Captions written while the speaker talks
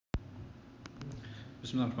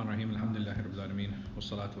بسم الله الرحمن الرحيم الحمد لله رب العالمين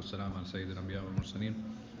والصلاة والسلام على سيد الأنبياء والمرسلين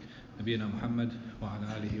نبينا محمد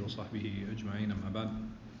وعلى آله وصحبه أجمعين أما بعد.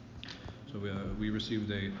 So we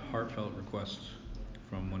received a heartfelt request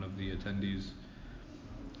from one of the attendees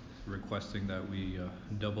requesting that we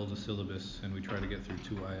double the syllabus and we try to get through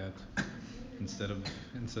 2 ayat instead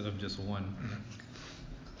of just one.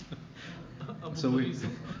 So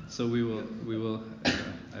we will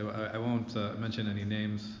I won't mention any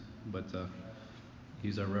names, but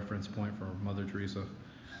he's our reference point for Mother Teresa.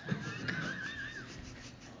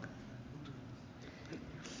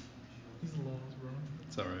 He's lost, bro.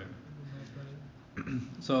 It's all right.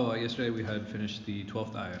 So yesterday we had finished the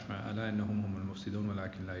 12th ayah,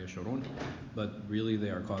 but really they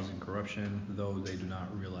are causing corruption, though they do not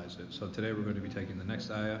realize it. So today we're going to be taking the next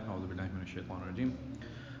ayah.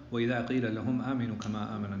 وإذا قيل لهم آمنوا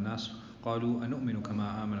كما آمن الناس قالوا أنؤمن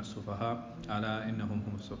كما آمن السفهاء ألا إنهم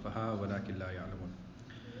هم السفهاء ولكن لا يعلمون.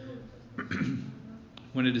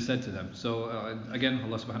 When it is said to them. So again,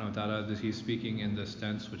 Allah subhanahu wa ta'ala, he's speaking in this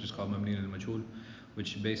tense which is called Mamneen al-Majhul,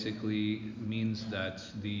 which basically means that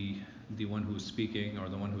the one who's speaking or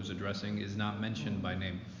the one who's addressing is not mentioned by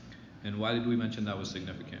name. And why did we mention that was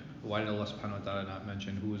significant? Why did Allah subhanahu wa ta'ala not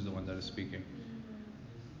mention who is the one that is speaking?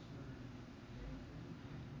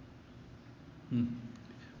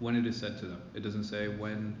 When it is said to them. It doesn't say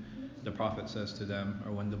when the Prophet says to them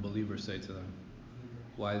or when the believers say to them.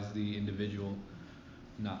 Why is the individual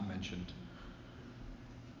not mentioned?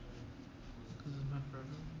 Because it's meant for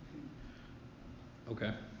everyone.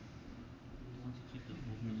 Okay.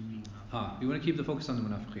 You want to keep the focus on the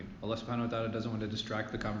munafiqeen. Allah subhanahu wa ta'ala doesn't want to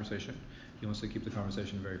distract the conversation. He wants to keep the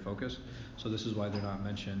conversation very focused. So this is why they're not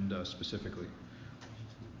mentioned specifically.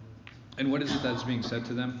 And what is it that's being said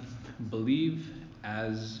to them? Believe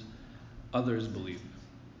as others believe.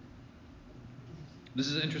 This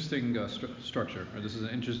is an interesting structure, or this is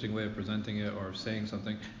an interesting way of presenting it or saying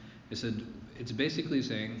something. It's basically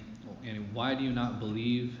saying, why do you not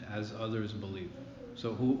believe as others believe?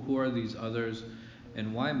 So who are these others,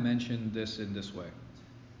 and why mention this in this way?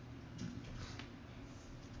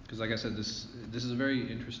 Because like I said, this is a very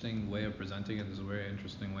interesting way of presenting it. This is a very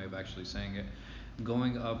interesting way of actually saying it.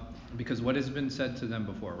 Going up, because what has been said to them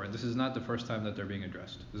before, right? This is not the first time that they're being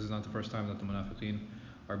addressed. This is not the first time that the munafiqeen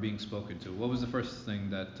are being spoken to. What was the first thing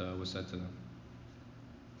that was said to them?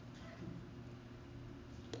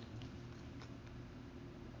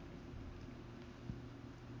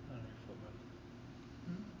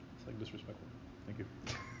 It's like disrespectful. Thank you.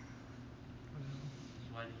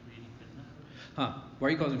 Why are you creating fitna? Why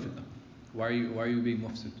are you causing fitna? Why are you being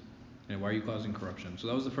mufsid? And why are you causing corruption? So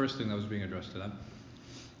that was the first thing that was being addressed to them.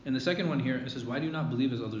 And the second one here, it says, why do you not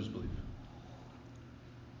believe as others believe?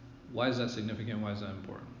 Why is that significant? Why is that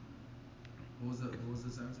important? What was the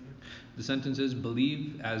sentence again? The sentence is,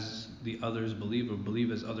 believe as the others believe, or believe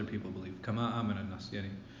as other people believe. Kama aman an-nas. Yani,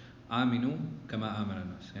 aminu kama aman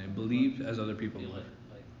an-nas. Yani, believe as other people believe.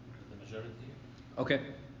 Like the majority? Okay.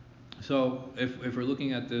 So if we're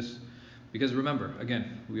looking at this, because remember,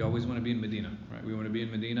 again, we always want to be in Medina, right? We want to be in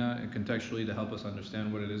Medina and contextually to help us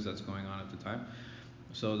understand what it is that's going on at the time.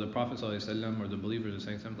 So the Prophet ﷺ or the believers are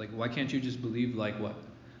saying something like, why can't you just believe like what?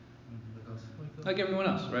 Like everyone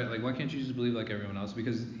else, right? Like, why can't you just believe like everyone else?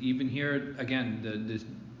 Because even here, again,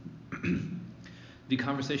 the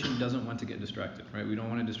conversation doesn't want to get distracted, right? We don't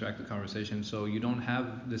want to distract the conversation. So you don't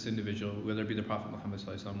have this individual, whether it be the Prophet Muhammad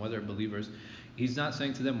ﷺ, whether it believers, he's not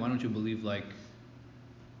saying to them, why don't you believe like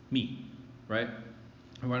me, right?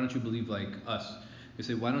 Or why don't you believe like us? They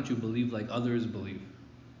say, why don't you believe like others believe?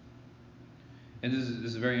 And this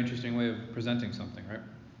is a very interesting way of presenting something, right?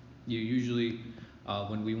 You usually,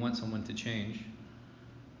 when we want someone to change,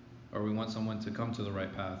 or we want someone to come to the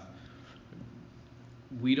right path,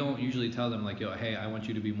 we don't usually tell them like, yo, hey, I want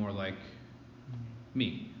you to be more like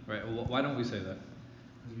me, right? Why don't we say that?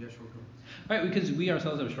 Because we have shortcomings. Right, because we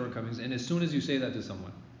ourselves have shortcomings, and as soon as you say that to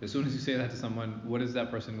someone, what is that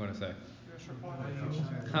person going to say?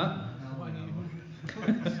 Huh?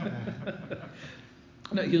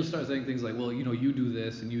 No, he'll start saying things like, well, you do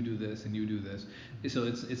this and you do this and you do this. So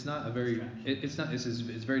it's not a very it's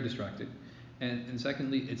very distracting, and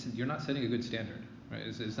secondly, you're not setting a good standard, right?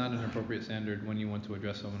 It's not an appropriate standard when you want to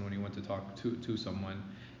address someone, when you want to talk to someone,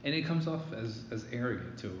 and it comes off as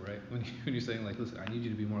arrogant too, right? When you're saying like, listen, I need you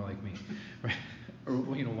to be more like me, right? Or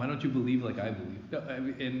why don't you believe like I believe? No,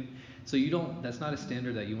 and so that's not a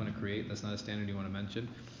standard that you want to create. That's not a standard you want to mention.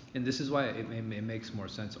 And this is why it makes more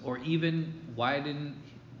sense. Or even, why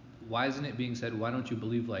isn't it being said, why don't you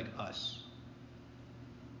believe like us?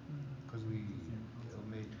 Because it'll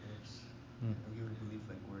make us, you would believe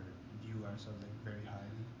like we view ourselves like very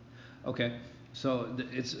highly. Okay. So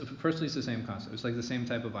it's firstly it's the same concept. It's like the same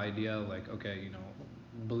type of idea. Like okay, you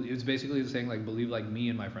know, it's basically saying like believe like me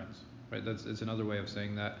and my friends, right? That's it's another way of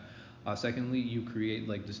saying that. Secondly, you create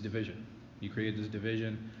like this division. You create this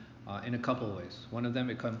division in a couple of ways. One of them,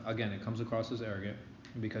 it comes across as arrogant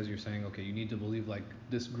because you're saying okay, you need to believe like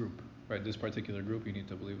this group, right? This particular group, you need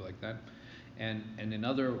to believe like that. And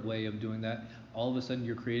another way of doing that, all of a sudden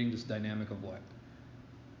you're creating this dynamic of what?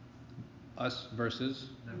 Us versus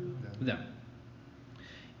them.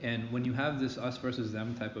 And when you have this us versus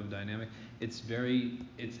them type of dynamic,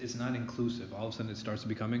 it's not inclusive. All of a sudden it starts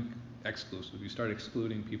becoming exclusive. You start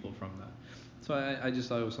excluding people from that. So I just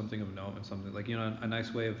thought it was something of note and something like, you know, a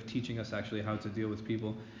nice way of teaching us actually how to deal with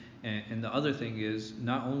people. And the other thing is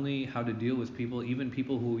not only how to deal with people, even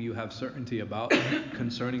people who you have certainty about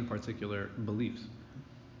concerning particular beliefs.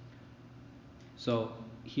 So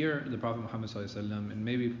here the Prophet Muhammad ﷺ, and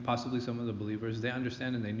maybe possibly some of the believers, they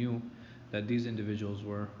understand and they knew that these individuals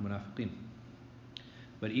were munafiqeen.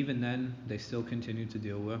 But even then, they still continued to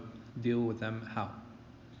deal with them how?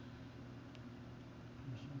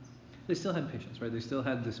 They still had patience, right? They still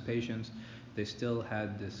had this patience, they still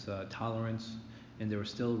had this tolerance, and they were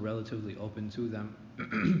still relatively open to them.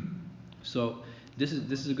 So this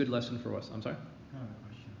is a good lesson for us. I'm sorry? I have a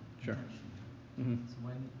question. Sure. Contextually. So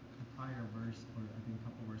when the prior verse, or I think a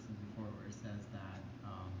couple verses before, where it says that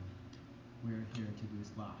we're here to do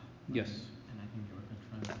islah. Right? Yes. And I think they were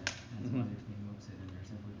confronted, and some other thing moves it, and they're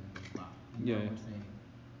saying we're doing islah. And Yeah, now yeah. we're saying,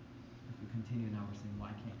 if we continue now, we're saying,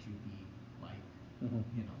 why can't you be like,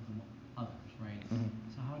 you know, the others, right?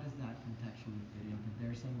 So how does that contextually fit in? Because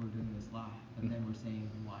they're saying we're doing islah, but then we're saying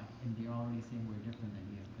why, and they're already saying we're different than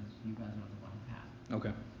you because you guys are on the wrong path.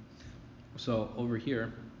 Okay. So over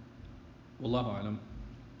here, Wallahu alam,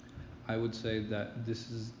 I would say that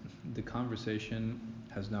the conversation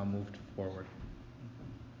has now moved forward.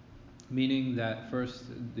 Meaning that first,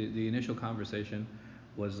 the initial conversation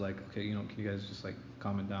was like, okay, you know, can you guys just like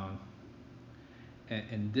calm it down?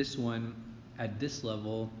 And this one, at this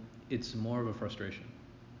level, it's more of a frustration.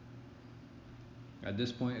 At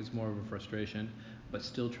this point, it's more of a frustration, but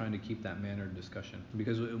still trying to keep that mannered discussion.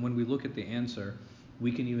 Because when we look at the answer,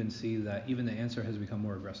 we can even see that even the answer has become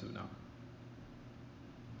more aggressive now.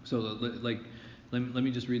 So, like, let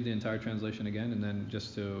me just read the entire translation again, and then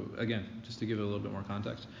just to give it a little bit more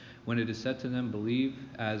context. When it is said to them, believe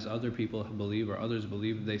as other people believe or others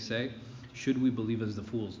believe, they say, should we believe as the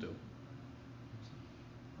fools do?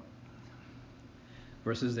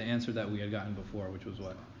 Versus the answer that we had gotten before, which was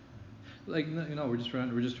what? Like, you know, we're just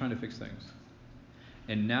trying to fix things.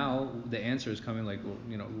 And now the answer is coming like, well,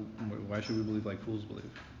 you know, why should we believe like fools believe?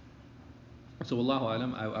 So Allahu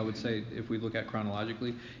Alam, I would say if we look at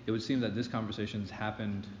chronologically, it would seem that this conversation's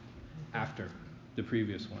happened after the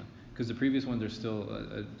previous one, because the previous one there's still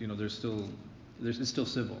it's still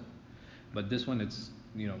civil, but this one it's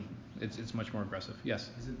much more aggressive.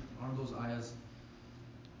 Yes. Aren't those ayahs?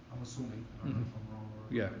 I'm assuming. I don't know if I'm wrong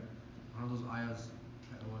or Yeah. right. Aren't those ayahs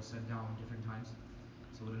that was sent down different times?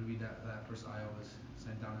 So would it be that first ayah was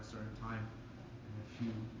sent down at a certain time, and a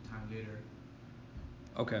few time later?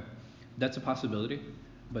 Okay, that's a possibility,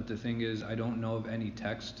 but the thing is, I don't know of any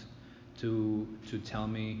text to tell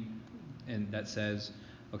me, and that says,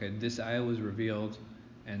 okay, this ayah was revealed,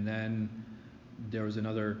 and then there was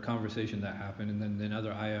another conversation that happened, and then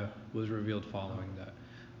another ayah was revealed following that.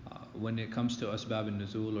 When it comes to asbab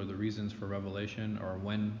al-nuzul, or the reasons for revelation, or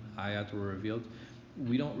when ayat were revealed,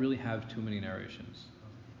 we don't really have too many narrations.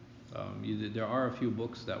 There are a few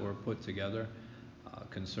books that were put together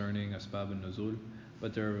concerning asbab al-nuzul,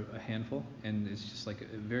 but there are a handful, and it's just like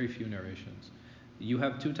very few narrations. You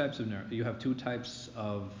have two types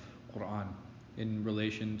of Quran in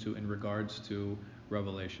regards to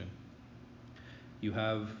revelation. You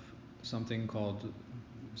have something called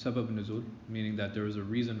sabab nuzul, meaning that there is a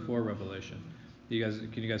reason for revelation.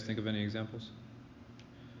 Can you guys think of any examples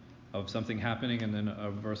of something happening and then a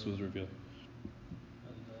verse was revealed?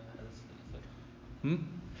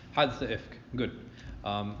 Hadith ifk. Good.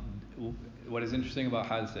 What is interesting about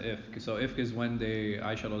hadith ifk? So ifk is when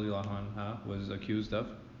Aisha radiallahu anha was accused of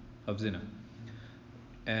zina,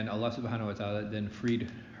 and Allah subhanahu wa taala then freed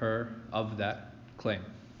her of that claim.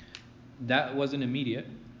 That wasn't immediate,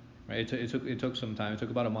 right? It took some time. It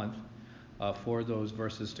took about a month for those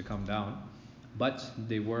verses to come down, but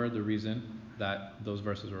they were the reason that those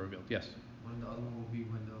verses were revealed. Yes. When the other one will be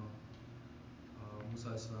when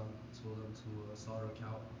Musa Islam told them to slaughter a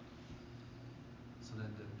cow. So then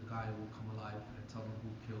the guy will come alive and tell them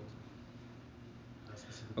who killed that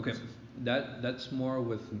specific person. That's more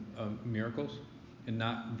with miracles and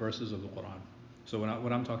not verses of the Quran. So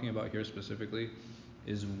what I'm talking about here specifically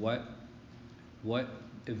is what what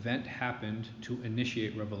event happened to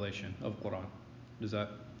initiate revelation of Quran? Does that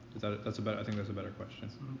that's a better, I think that's a better question.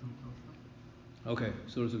 Surah Al-Kawthar. Okay,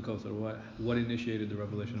 Surah Al-Kawthar. What initiated the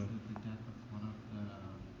revelation of? The death of one of the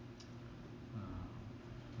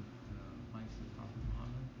wives of Prophet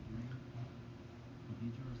Muhammad during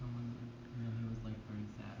Khadija or someone, and then he was like very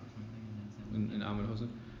sad or something, and then said In Ahmed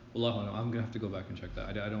Hussein? Wallahu alam, I'm gonna have to go back and check that.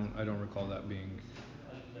 I don't recall that being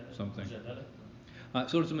something.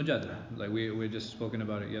 Surah Al-Mujadala, like we had just spoken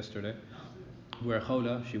about it yesterday, where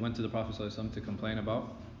Khawla, she went to the Prophet ﷺ to complain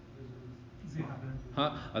about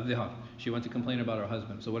al-Dhihar. She went to complain about her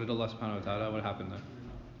husband. So what did Allah subhanahu wa ta'ala, what happened then?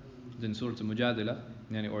 Then Surah Al-Mujadala,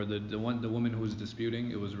 or the woman who was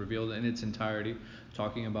disputing, it was revealed in its entirety,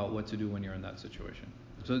 talking about what to do when you're in that situation.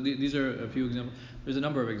 So these are a few examples. There's a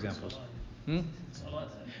number of examples.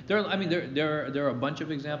 There are a bunch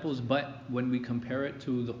of examples, but when we compare it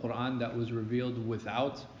to the Quran that was revealed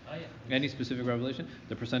without any specific revelation,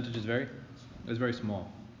 the percentage is very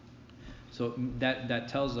small. So that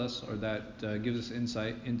tells us, or that gives us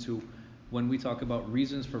insight into when we talk about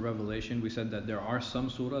reasons for revelation. We said that there are some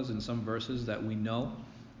surahs and some verses that we know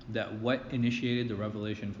that what initiated the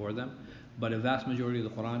revelation for them, but a vast majority of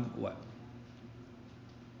the Quran, what?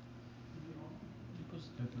 Because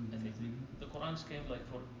I think the Qurans came like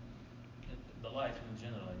for the life in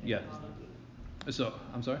general. I think. Yeah. So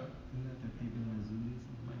I'm sorry. Isn't that Tartib al-Nuzuli,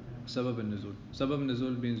 something like that? Sabab al-Nuzul. Sabab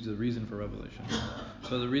al-Nuzul means the reason for revelation.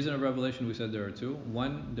 So the reason of revelation, we said there are two.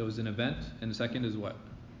 One, there was an event, and the second is what?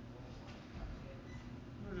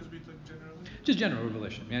 Just be like generally. Just general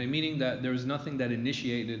revelation. Meaning that there was nothing that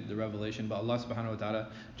initiated the revelation, but Allah subhanahu wa ta'ala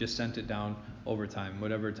just sent it down over time,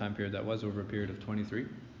 whatever time period that was, over a period of 23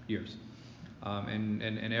 years.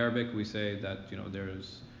 In Arabic, we say that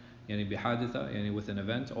there's bihaditha, with an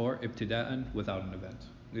event, or ibtida'an, without an event.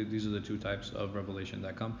 These are the two types of revelation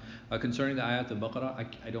that come. Concerning the ayat al-Baqarah,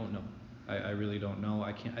 I don't know. I really don't know.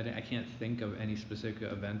 I can't think of any specific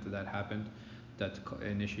event that happened that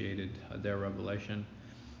initiated their revelation.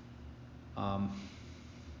 I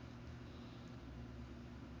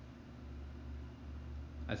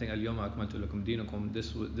think al-yawma akmaltu lakum dinakum.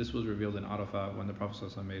 This was revealed in Arafah when the Prophet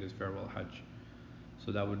ﷺ made his farewell Hajj.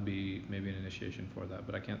 So that would be maybe an initiation for that,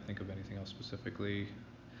 but I can't think of anything else specifically.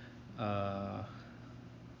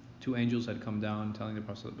 Two angels had come down telling the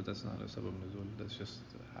Prophet, but that's not a sabab nuzul. That's just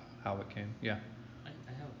how it came. Yeah. I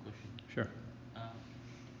have a question. Sure. So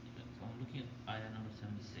I'm looking at ayah number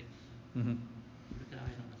 76. Mm-hmm. Look at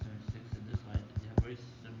ayah number 76 and this ayah. They have very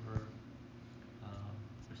similar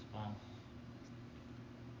response.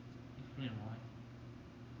 Explain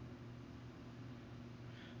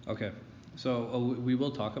why. Okay. So we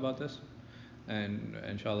will talk about this, and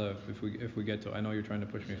inshallah, if we get to, I know you're trying to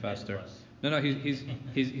push me faster. No,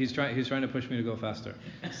 he's trying to push me to go faster.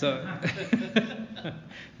 So,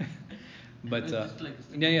 but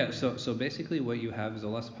So basically, what you have is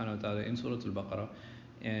Allah Subhanahu wa Taala in Surah Al-Baqarah,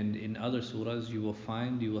 and in other surahs, you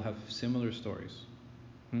will have similar stories.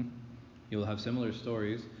 You will have similar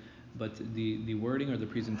stories, but the wording or the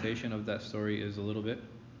presentation of that story is a little bit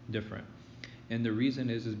different, and the reason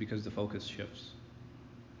is because the focus shifts.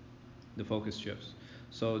 The focus shifts.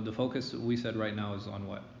 So the focus we said right now is on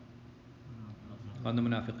what? On the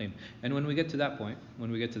munafiqeen. And when we get to that point,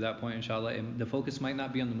 inshallah, the focus might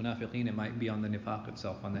not be on the munafiqeen, it might be on the nifaq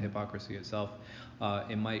itself, on the hypocrisy itself.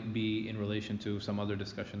 It might be in relation to some other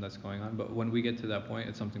discussion that's going on. But when we get to that point,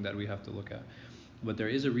 it's something that we have to look at. But there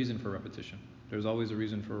is a reason for repetition. There's always a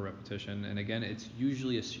reason for repetition. And again, it's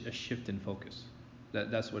usually a shift in focus.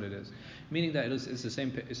 That's what it is. Meaning that it's the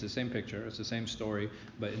same picture, it's the same story,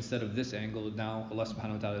 but instead of this angle, now Allah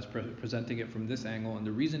subhanahu wa ta'ala is presenting it from this angle, and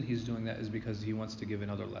the reason he's doing that is because he wants to give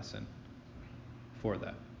another lesson for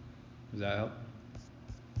that. Does that help?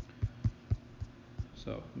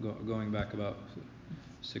 So going back about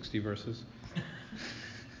 60 verses.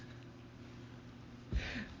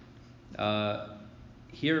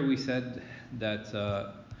 Here we said that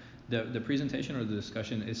the presentation or the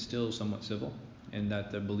discussion is still somewhat civil, in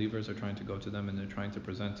that the believers are trying to go to them and they're trying to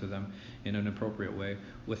present to them in an appropriate way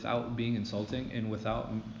without being insulting and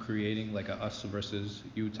without creating like a us versus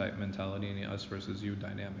you type mentality and a us versus you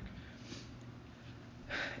dynamic.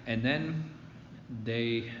 And then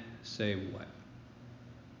they say what?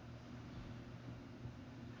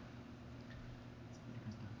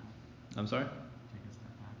 I'm sorry? Take a step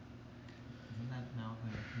back. Isn't that now the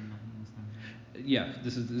Muslims? Yeah,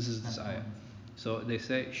 this is this ayah. So they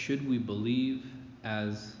say, should we believe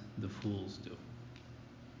as the fools do?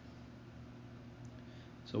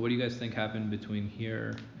 So what do you guys think happened between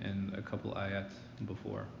here and a couple ayat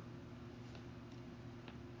before?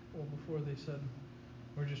 Well, before they said,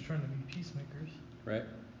 we're just trying to be peacemakers, right?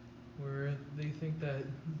 where they think that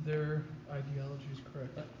their ideology is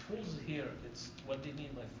correct. But fools here, it's what they mean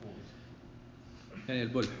by fools. يعني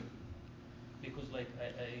البلح. Because like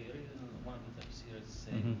I read in one of the tafsir it's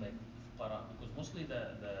saying like fuqara, because mostly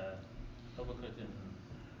the hypocrite in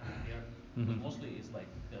here because mostly is like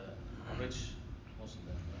rich, most of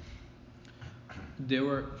them, right? They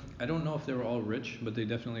were, I don't know if they were all rich, but they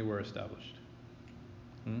definitely were established.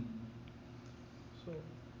 So,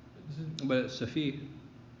 is it, But Safi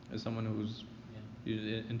is someone who's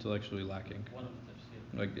Yeah. intellectually lacking. One of the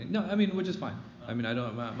tafsir. Like, no, I mean, which is fine. I mean, I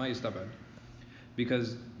don't, ما يستبعد.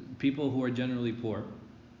 Because people who are generally poor,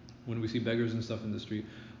 when we see beggars and stuff in the street,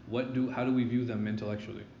 how do we view them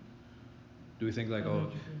intellectually? Do we think like, oh,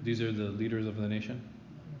 uneducated. these are the leaders of the nation?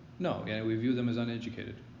 No, yeah, we view them as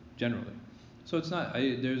uneducated, generally. So it's not,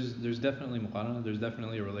 there's definitely muqarana, there's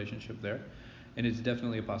definitely a relationship there, and it's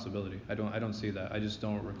definitely a possibility. I don't see that. I just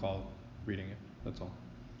don't recall reading it. That's all.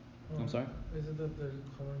 I'm sorry? Is it that they're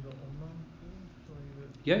calling the ummah fools? Like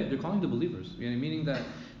Yeah, they're calling the believers, meaning that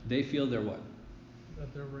they feel they're what?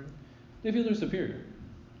 that they're right? They feel they're superior.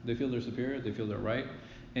 They feel they're superior, they feel they're right.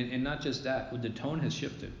 And not just that, the tone has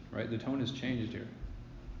shifted, right? The tone has changed here.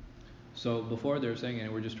 So before they were saying,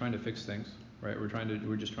 we're just trying to fix things, right? We're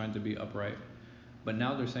just trying to be upright. But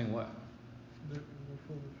now they're saying what? We're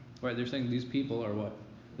foolish. Right, they're saying these people are what?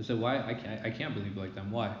 They said, why? I can't believe like them.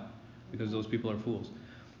 Why? Because those people are fools.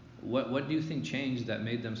 What do you think changed that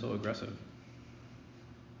made them so aggressive?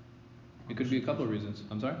 It could be a couple of reasons.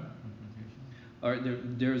 I'm sorry? All right,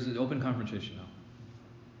 there's an open confrontation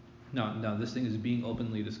now. Now this thing is being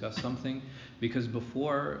openly discussed. Something, because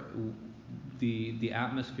before the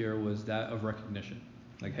atmosphere was that of recognition.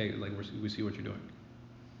 Like, hey, like we see what you're doing.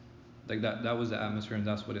 Like that was the atmosphere, and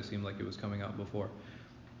that's what it seemed like it was coming out before.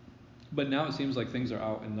 But now it seems like things are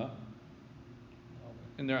out in the,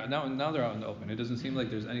 and now they're out in the open. It doesn't seem like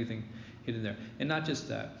there's anything hidden there. And not just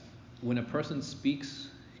that, when a person speaks,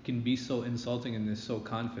 can be so insulting and is so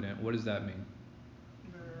confident. What does that mean?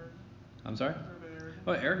 I'm sorry?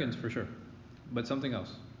 Oh, arrogance for sure, but something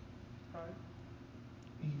else.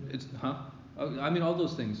 It's Oh, I mean all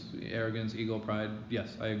those things: arrogance, ego, pride.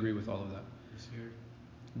 Yes, I agree with all of that. You're scared.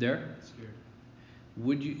 There? Scared.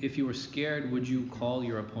 Would you, if you were scared, would you call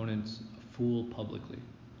your opponents a fool publicly?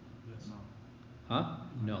 Yes. No. Huh?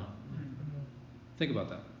 No. Think about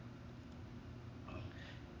that.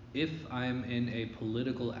 If I'm in a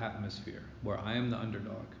political atmosphere where I am the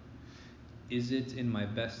underdog, is it in my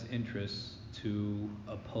best interest to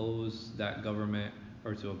oppose that government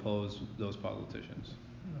or to oppose those politicians?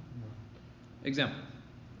 No. Example.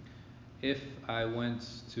 If I went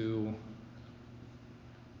to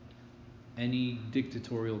any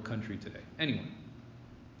dictatorial country today, anyone.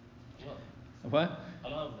 What? A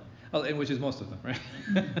lot of them. Oh, which is most of them, right?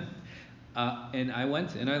 And I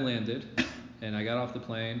went and I landed and I got off the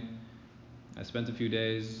plane. I spent a few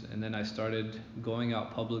days and then I started going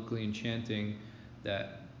out publicly and chanting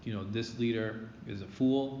that, this leader is a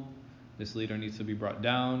fool, this leader needs to be brought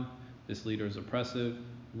down, this leader is oppressive.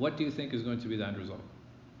 What do you think is going to be the end result?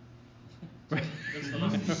 Right?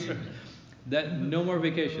 That no more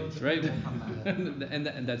vacations, right?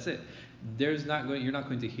 and that's it. You're not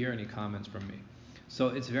going to hear any comments from me. So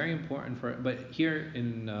it's very important but here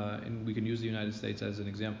in we can use the United States as an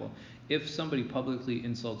example. If somebody publicly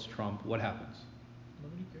insults Trump, what happens?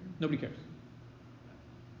 Nobody cares.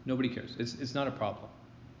 Nobody cares. It's not a problem.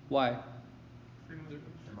 Why?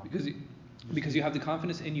 Because you have the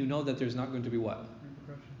confidence and you know that there's not going to be what?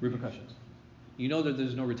 Repercussions. You know that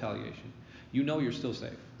there's no retaliation. You know you're still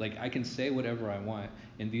safe. Like, I can say whatever I want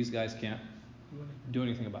and these guys can't do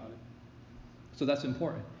anything about it. So that's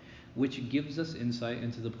important, which gives us insight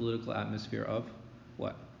into the political atmosphere of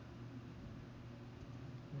what?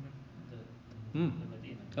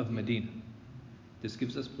 Medina. Of Medina. This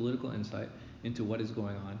gives us political insight into what is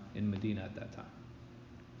going on in Medina at that time.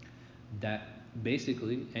 That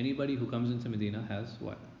basically anybody who comes into Medina has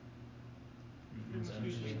what?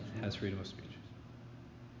 Has freedom of speech.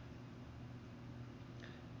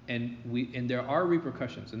 And there are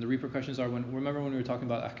repercussions, and the repercussions are remember when we were talking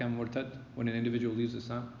about ahkam murtad, when an individual leaves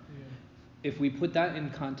Islam? Yeah. If we put that in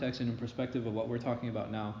context and in perspective of what we're talking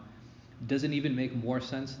about now, does it even make more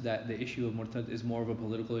sense that the issue of murtad is more of a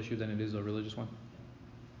political issue than it is a religious one?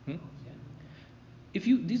 If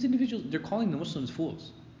these individuals, they're calling the Muslims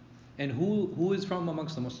fools. And who is from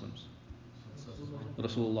amongst the Muslims?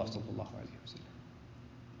 Rasulullah sallallahu alaihi wasallam.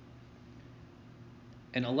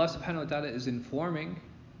 And Allah subhanahu wa ta'ala is informing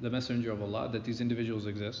the Messenger of Allah that these individuals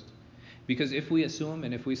exist. Because if we assume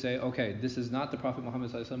and if we say, okay, this is not the Prophet Muhammad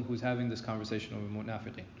sallallahu alaihi wasallam who's having this conversation with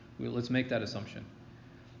munafiqeen, let's make that assumption.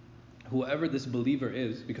 whoever this believer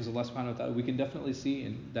is, because Allah subhanahu wa ta'ala, we can definitely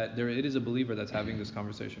see that it is a believer that's having this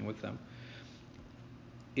conversation with them.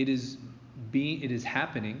 It is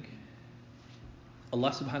happening.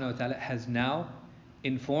 Allah subhanahu wa ta'ala has now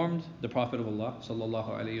informed the Prophet of Allah sallallahu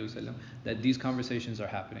alaihi wasallam that these conversations are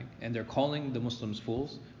happening, and they're calling the Muslims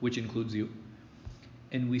fools, which includes you.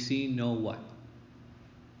 And we see no what?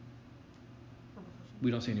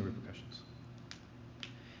 We don't see any repercussions.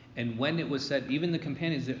 And when it was said, even the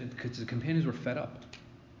companions, because the companions were fed up.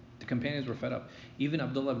 The companions were fed up. Even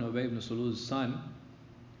Abdullah ibn Ubay ibn Salul's son,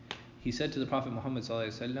 he said to the Prophet Muhammad sallallahu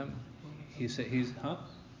alaihi wasallam, he's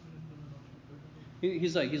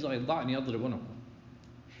like "Da'ni adribunakum."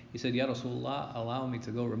 He said, "Ya Rasulullah, allow me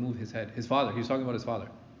to go remove his head." His father. He was talking about his father.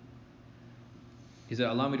 He said,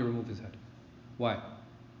 "Allow me to remove his head." Why?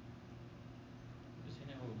 Because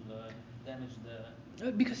will damage the.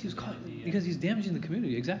 Because he's damaging the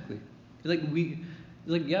community. Exactly. Like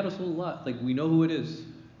Ya Rasulullah, like we know who it is.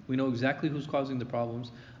 We know exactly who's causing the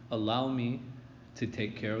problems. Allow me to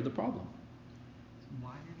take care of the problem.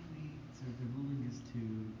 Why didn't we? So if the ruling is to,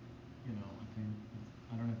 I think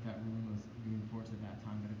I don't know if that ruling was being enforced at that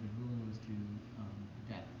time, but if the ruling was to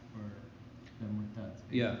death for the murtads,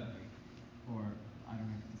 Yeah. Or I don't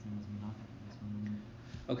know if it's the same as munafiq in this one.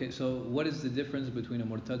 Okay, so what is the difference between a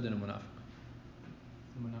murtad and a munafiq?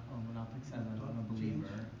 So munafiq says I'm a believer.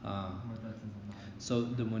 Murtad says I'm not a believer. So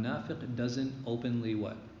the munafiq doesn't openly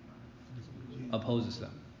what? Oppose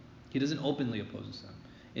Islam. He doesn't openly oppose Islam.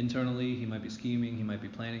 Internally, he might be scheming, he might be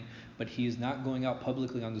planning, but he is not going out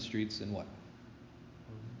publicly on the streets and what?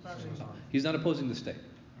 He's not opposing the state.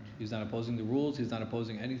 He's not opposing the rules. He's not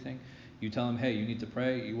opposing anything. You tell him, hey, you need to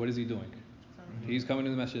pray. What is he doing? He's coming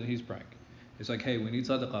to the masjid and he's praying. It's like, hey, we need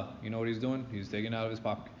sadaqah. You know what he's doing? He's taking it out of his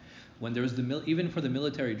pocket. When there's even for the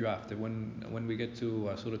military draft, when we get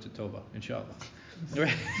to Surah At-Tawbah, inshallah.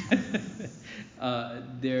 The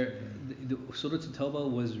Surah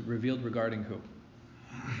At-Tawbah was revealed regarding who?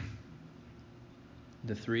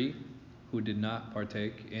 The three who did not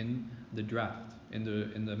partake in the draft, in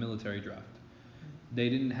the military draft. They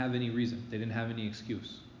didn't have any reason. They didn't have any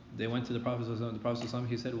excuse. They went to the Prophet ﷺ. The Prophet ﷺ,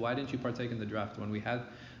 he said, why didn't you partake in the draft when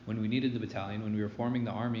we needed the battalion, when we were forming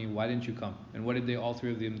the army? Why didn't you come? And what did they? All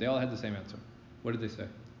three of them, they all had the same answer. What did they say?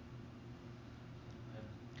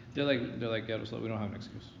 They're like, yeah, Rasulullah, we don't have an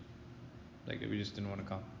excuse. Like, we just didn't want to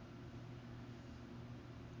come.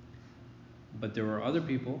 But there were other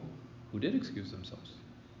people who did excuse themselves.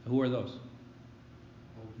 Who are those?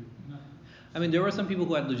 I mean, there were some people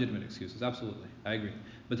who had legitimate excuses, absolutely, I agree.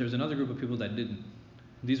 But there's another group of people that didn't.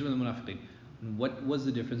 These were the munafiqeen. What was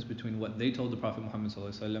the difference between what they told the Prophet Muhammad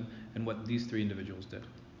ﷺ and what these three individuals did?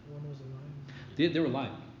 One was lying. They were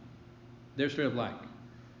lying. They're straight up lying.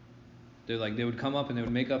 They would come up and they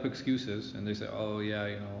would make up excuses and they say, oh yeah,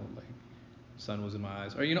 like sun was in my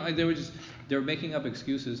eyes, or they were making up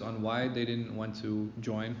excuses on why they didn't want to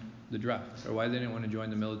join the draft or why they didn't want to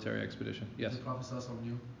join the military expedition. Yes. The Prophet also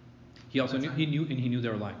knew. He also knew. He knew they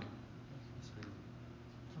were lying.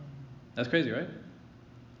 That's crazy, right?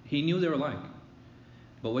 He knew they were lying,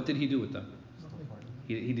 but what did he do with them?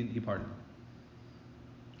 He pardoned them.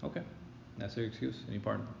 Okay, that's their excuse, and he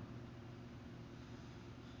pardoned them.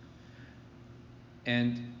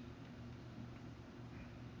 And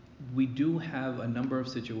we do have a number of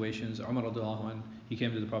situations. Umar radiallahu anh, he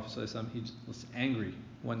came to the Prophet sallallahu alaihi wasallam. He was angry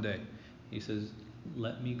one day. He says,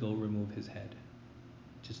 "Let me go remove his head.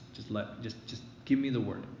 Just give me the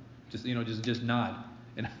word. Just nod,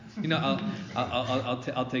 and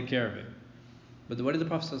I'll take care of it." But what did the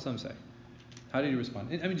Prophet sallallahu alaihi wasallam say? How did he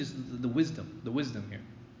respond? I mean, just the wisdom here.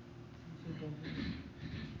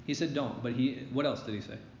 He said, "Don't." But what else did he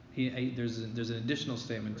say? There's an additional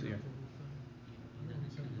statement here.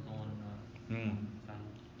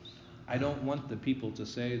 I don't want the people to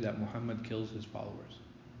say that Muhammad kills his followers.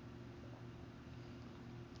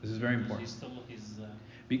 This is very important.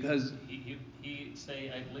 Because he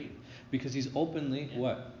say, I believe. Because he's openly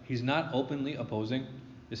what? He's not openly opposing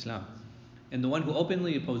Islam. And the one who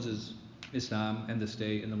openly opposes Islam and the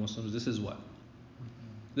state and the Muslims, this is what?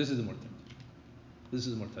 This is the murtad. This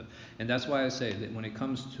is the murtad. And that's why I say that when it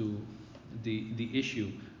comes to the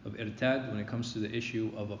issue of irtad, when it comes to the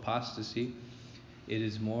issue of apostasy, it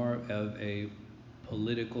is more of a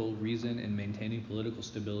political reason in maintaining political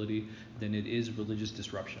stability than it is religious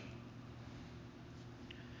disruption.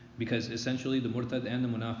 Because essentially the murtad and the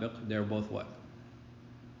munafiq, they're both what?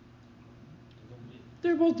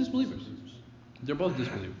 They're both disbelievers. They're both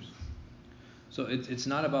disbelievers. So it's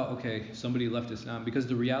not about, okay, somebody left Islam, because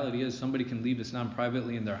the reality is somebody can leave Islam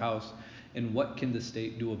privately in their house, and what can the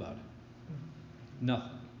state do about it?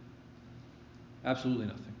 Nothing. Absolutely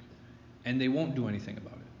nothing. and they won't do anything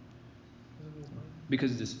about it.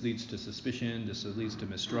 Because this leads to suspicion, this leads to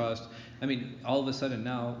mistrust. I mean, all of a sudden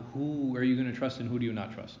now, who are you going to trust and who do you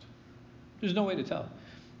not trust? There's no way to tell.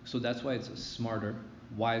 So that's why it's smarter,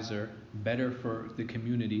 wiser, better for the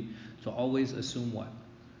community to always assume what?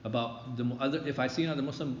 About the other, if I see another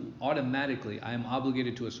Muslim, automatically I am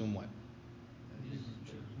obligated to assume what?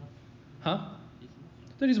 Huh?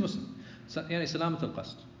 That he's a Muslim. Yani salamat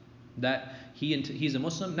al-qasd. That he's a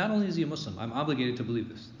Muslim. Not only is he a Muslim, I'm obligated to believe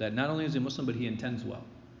this. That not only is he a Muslim, but he intends well.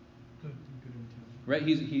 Good intent. Right?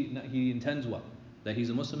 He intends well. That he's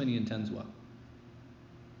a Muslim and he intends well.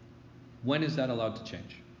 When is that allowed to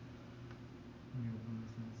change?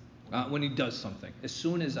 When he does something. As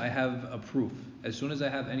soon as I have a proof. As soon as I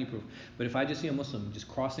have any proof. But if I just see a Muslim just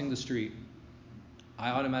crossing the street,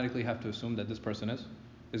 I automatically have to assume that this person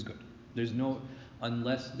is good. There's no,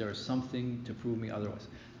 unless there is something to prove me otherwise.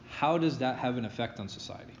 How does that have an effect on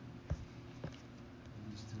society?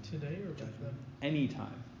 Today or back then?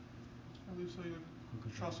 Anytime. At least so you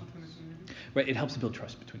trust between the community. Right, it helps to build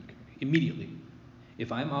trust between the community. Immediately.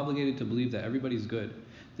 If I'm obligated to believe that everybody's good,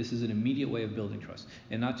 this is an immediate way of building trust.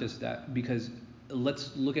 And not just that, because let's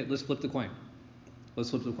flip the coin. Let's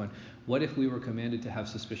flip the coin. What if we were commanded to have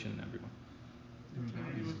suspicion in everyone?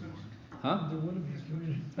 Huh? There wouldn't be a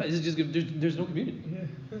community. Right, it's just, there's no community. Yeah.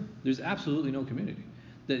 There's absolutely no community.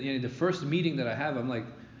 The first meeting that I have, I'm like,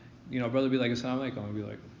 a brother be like, Assalamu alaikum. I'll be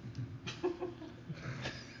like,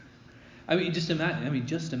 just imagine.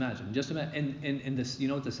 And this,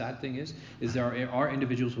 what the sad thing is there are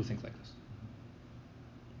individuals who think like this.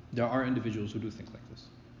 There are individuals who do think like this.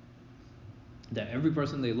 That every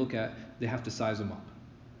person they look at, they have to size them up.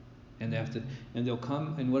 And they'll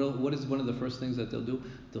come, and what is one of the first things that they'll do?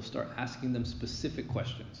 They'll start asking them specific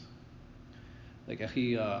questions. Like,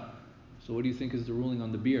 Akhi, so what do you think is the ruling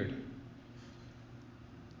on the beard?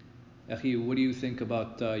 Akhi, what do you think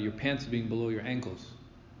about your pants being below your ankles?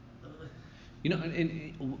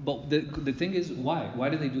 But the thing is, why? Why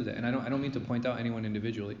do they do that? And I don't mean to point out anyone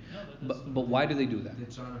individually, but why do they do that? They're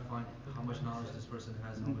trying to find how much knowledge this person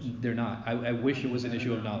has. How much They're not. I wish it was an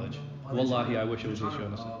issue of knowledge. Wallahi, I wish it was an issue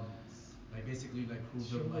of knowledge. Basically prove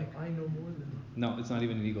Show them I know more than you. No, it's not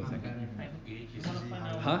even an ego thing. You want to find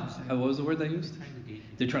out. Huh? What was the word they used?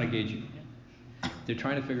 They're trying to gauge you. They're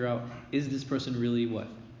trying to figure out, is this person really what?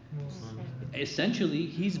 Muslim. Essentially,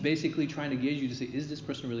 he's basically trying to gauge you to say, is this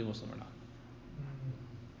person really Muslim or not?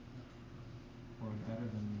 Or better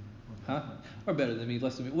than me. Huh? Or better than me,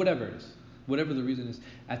 less than me, whatever it is. Whatever the reason is,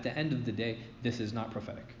 at the end of the day, this is not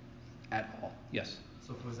prophetic. At all. Yes?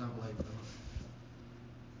 So for example,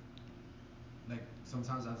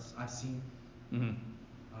 sometimes I've seen, Mm-hmm.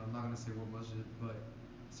 I'm not gonna say what masjid, but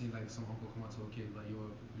seen some uncle come up to a kid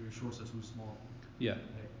your shorts are too small. Yeah.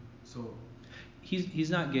 So He's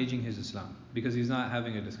not gauging his Islam because he's not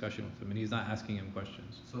having a discussion with him and he's not asking him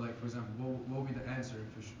questions. So for example, what would be the answer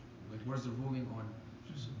for where's the ruling on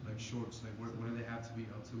shorts? What do they have to be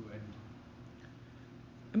up to? And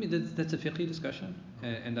I mean, that's a fiqh discussion,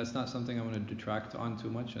 and that's not something I want to detract on too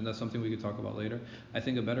much, and that's something we could talk about later. I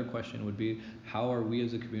think a better question would be, how are we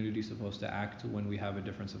as a community supposed to act when we have a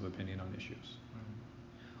difference of opinion on issues?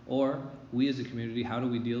 Or, we as a community, how do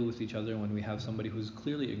we deal with each other when we have somebody who's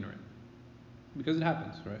clearly ignorant? Because it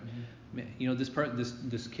happens, right? Mm-hmm.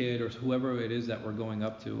 This kid or whoever it is that we're going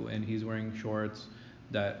up to, and he's wearing shorts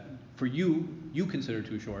that for you consider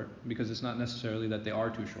too short, because it's not necessarily that they are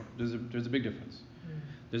too short. There's a big difference.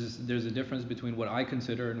 There's a difference between what I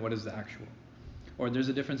consider and what is the actual. Or there's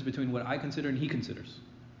a difference between what I consider and he considers.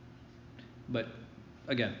 But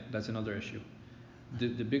again, that's another issue.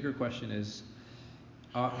 The bigger question is,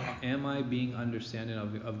 am I being understanding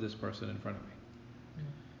of this person in front of me?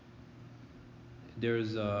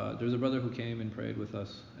 There's a brother who came and prayed with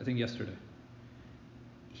us, I think yesterday.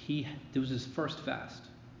 It was his first fast.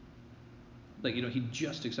 He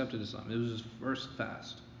just accepted Islam. It was his first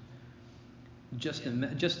fast. Just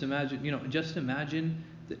imagine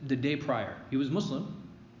the day prior. He was Muslim.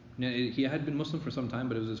 He had been Muslim for some time,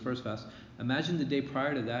 but it was his first fast. Imagine the day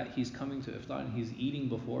prior to that, he's coming to iftar and he's eating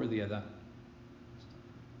before the adhan.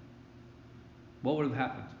 What would have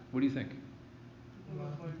happened? What do you think? A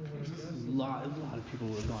lot of people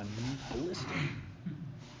would have gone ballistic.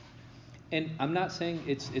 And I'm not saying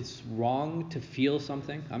it's wrong to feel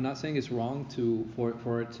something. I'm not saying it's wrong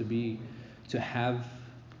for it to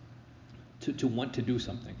want to do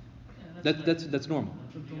something. That's normal.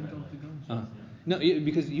 No,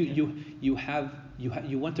 because you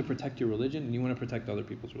want to protect your religion and you want to protect other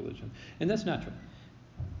people's religion, and that's natural.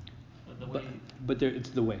 But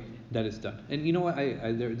it's the way that it's done. And you know what?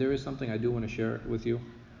 There is something I do want to share with you.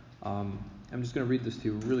 I'm just going to read this to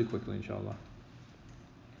you really quickly, inshallah.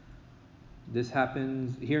 This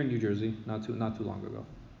happens here in New Jersey, not too long ago,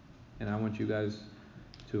 and I want you guys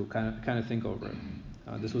to kind of think over it.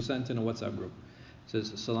 This was sent in a WhatsApp group. It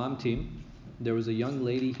says, Salam team, there was a young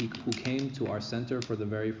lady who came to our center for the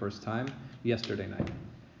very first time yesterday night.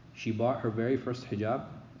 She bought her very first hijab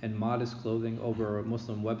and modest clothing over a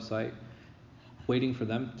Muslim website, waiting for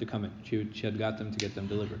them to come in. She had got them to get them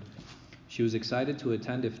delivered. She was excited to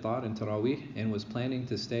attend iftar and tarawih and was planning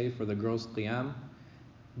to stay for the girls' qiyam,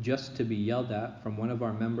 just to be yelled at from one of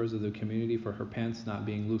our members of the community for her pants not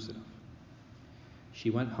being loose enough. She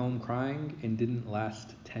went home crying and didn't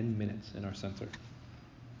last 10 minutes in our center.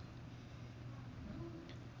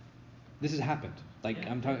 This has happened.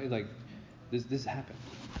 I'm talking this happened.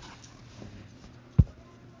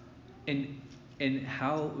 And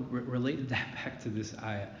how related that back to this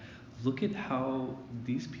ayah. Look at how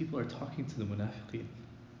these people are talking to the munafiqeen.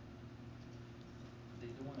 They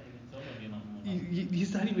don't want to even tell him you're not munafiq.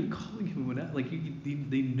 He's not even calling him a munafiq.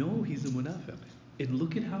 They know he's a munafiq. And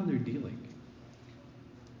look at how they're dealing.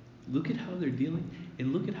 Look at how they're dealing,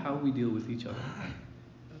 and look at how we deal with each other.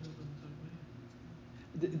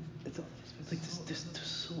 It's like this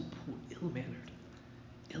so ill-mannered,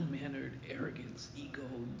 arrogance, ego,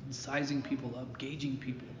 sizing people up, gauging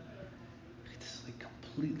people. This is like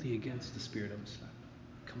completely against the spirit of Islam.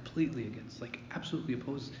 Completely against, absolutely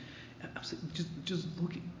opposed. Just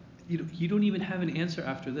look. You don't even have an answer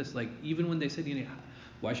after this. Like, even when they said,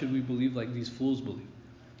 why should we believe like these fools believe?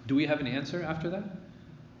 Do we have an answer after that?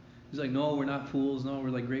 He's like, no, we're not fools. No,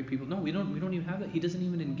 we're like great people. No, we don't even have that. He doesn't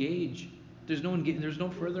even engage. There's no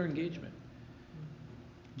further engagement.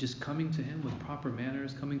 Just coming to him with proper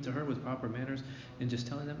manners, coming to her with proper manners, and just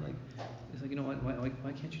telling them it's like,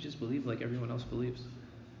 why can't you just believe like everyone else believes?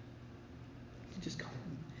 Just come.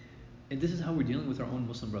 And this is how we're dealing with our own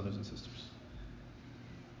Muslim brothers and sisters.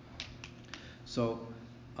 So,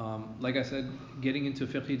 like I said, getting into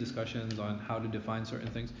fiqh discussions on how to define certain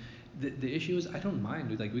things. The issue is, I don't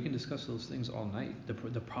mind. Like, we can discuss those things all night.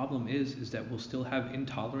 The problem is that we'll still have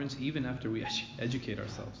intolerance even after we educate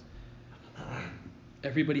ourselves.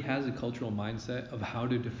 Everybody has a cultural mindset of how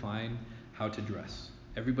to define how to dress.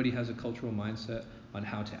 Everybody has a cultural mindset on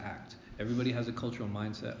how to act. Everybody has a cultural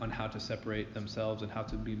mindset on how to separate themselves and how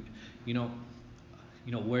to be,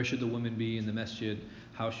 where should the women be in the masjid?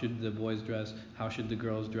 How should the boys dress? How should the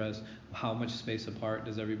girls dress? How much space apart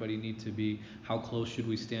does everybody need to be? How close should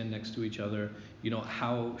we stand next to each other?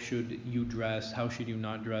 How should you dress? How should you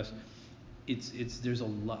not dress? There's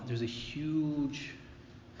a huge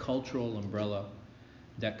cultural umbrella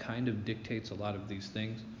that kind of dictates a lot of these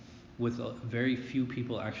things, with very few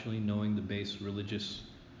people actually knowing the base religious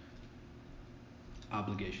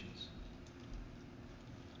obligations.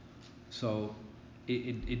 So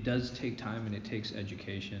it does take time and it takes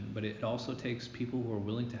education, but it also takes people who are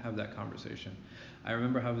willing to have that conversation. I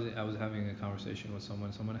remember I was having a conversation with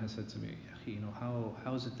someone. Someone has said to me,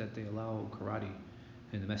 how is it that they allow karate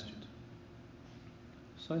in the masjid?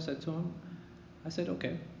 So I said to him,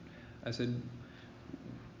 okay. I said,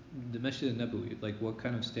 the Masjid al-Nabawi, like, what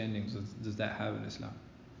kind of standings does that have in Islam?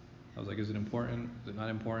 I was like, is it important? Is it not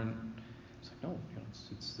important? He's like, no,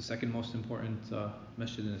 it's the second most important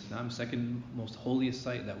masjid in Islam, second most holiest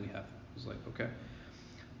site that we have. I was like, okay.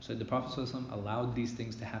 So the Prophet ﷺ allowed these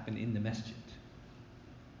things to happen in the masjid.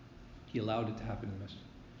 He allowed it to happen in the masjid.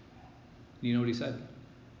 You know what he said?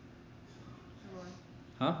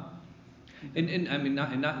 Huh? And I mean,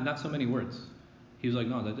 not so many words. He was like,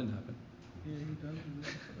 no, that didn't happen. Yeah, he does.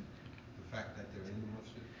 The fact that they're in the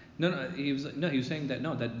masjid? No, he was saying that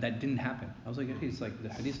didn't happen. I was like, okay, it's like the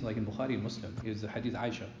hadith like in Bukhari and Muslim. It was the hadith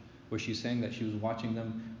Aisha, where she's saying that she was watching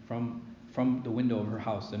them from the window of her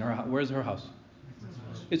house. And where's her house?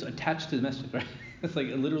 It's attached to the masjid, right? It's like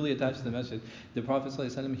literally attached to the masjid. The Prophet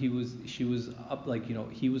ﷺ, she was up,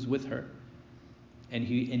 he was with her, and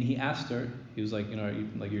he asked her. He was like,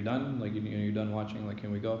 you're done, you're done watching,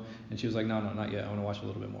 can we go? And she was like, no, not yet. I want to watch a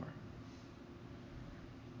little bit more.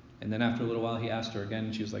 And then after a little while, he asked her again,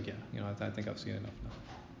 and she was like, yeah, I think I've seen enough now.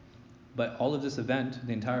 But all of this event,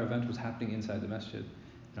 the entire event was happening inside the masjid.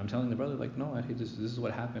 And I'm telling the brother, no, this is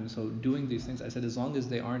what happened. So doing these things, I said, as long as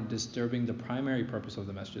they aren't disturbing the primary purpose of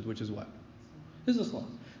the masjid, which is what? This is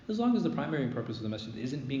Islam. As long as the primary purpose of the masjid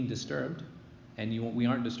isn't being disturbed, and we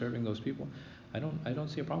aren't disturbing those people, I don't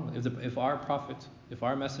see a problem. If our prophet, if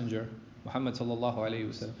our messenger, Muhammad sallallahu alaihi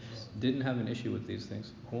wasallam, didn't have an issue with these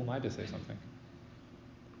things, who am I to say something?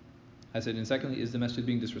 I said, and secondly, is the masjid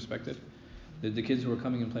being disrespected? The kids who are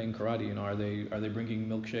coming and playing karate, are they bringing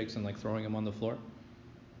milkshakes and throwing them on the floor?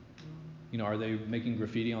 Are they making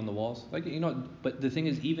graffiti on the walls? But the thing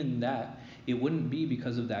is, even that, It wouldn't be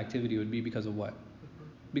because of the activity. It would be because of what? The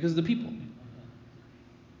person. Because of the people.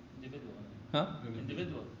 Individual. Huh?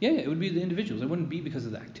 Individual. Yeah, it would be the individuals. It wouldn't be because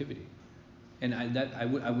of the activity. And I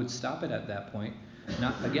would stop it at that point.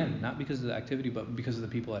 Not because of the activity, but because of the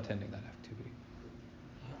people attending that activity.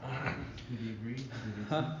 Did he agree? Did he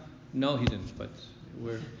Huh? accept? No, he didn't. But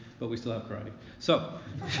we still have karate. So.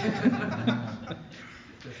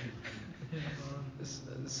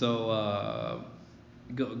 So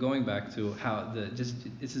going back to how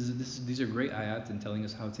these are great ayat in telling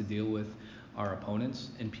us how to deal with our opponents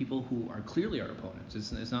and people who are clearly our opponents.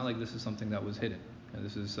 It's not like this is something that was hidden.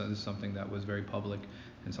 This is something that was very public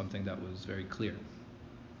and something that was very clear.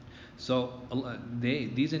 So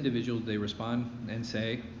these individuals, they respond and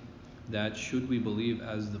say that should we believe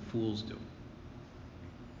as the fools do?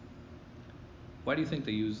 Why do you think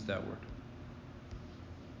they use that word?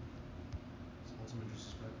 It's ultimate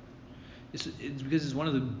disrespect. It's because it's one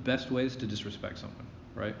of the best ways to disrespect someone,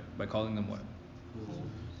 right? By calling them what? Fools.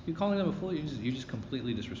 You're calling them a fool. You're just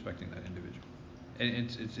completely disrespecting that individual, and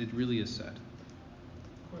it really is sad.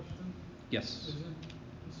 Question. Yes. Is it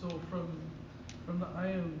so from the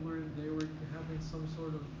ayah where they were having some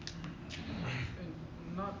sort of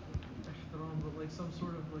and not ihtiram, but like some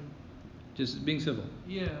sort of like Just being civil.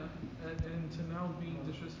 yeah, and to now being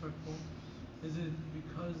disrespectful, is it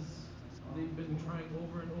because they've been trying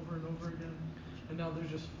over and over and over again, and now they're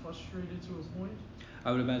just frustrated to a point?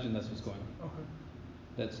 I would imagine that's what's going on. Okay.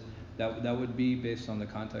 That would be based on the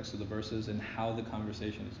context of the verses and how the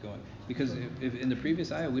conversation is going. Because if in the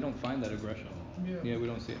previous ayah we don't find that aggression. Yeah. We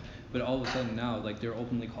don't see it. But all of a sudden now, like they're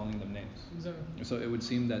openly calling them names. Exactly. So it would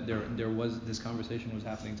seem that there was this conversation was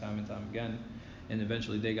happening time and time again, and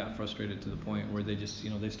eventually they got frustrated to the point where they just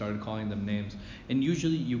they started calling them names. And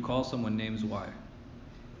usually you call someone names why?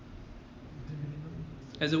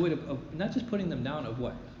 As a way of not just putting them down, of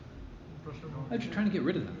what? You're trying to get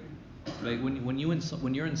rid of them. Like when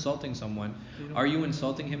you're insulting someone, are you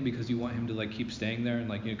insulting him because you want him to like keep staying there and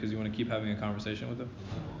like because you want to keep having a conversation with him?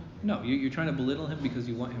 No, you're trying to belittle him because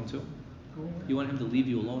you want him to. You want him to leave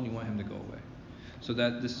you alone. You want him to go away. So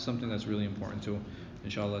this is something that's really important too,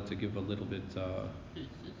 inshallah, to give a little bit. This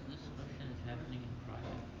discussion is happening in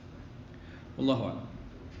private. Wallahu a'lam.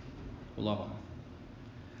 Wallahu a'lam.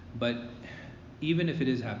 But even if it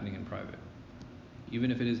is happening in private,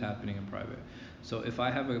 so if I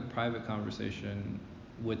have a private conversation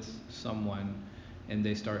with someone and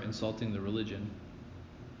they start insulting the religion,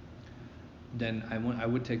 then I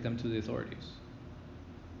would take them to the authorities.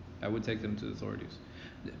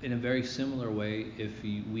 In a very similar way, if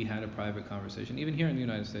we had a private conversation, even here in the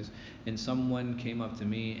United States, and someone came up to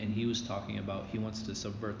me and he was talking about he wants to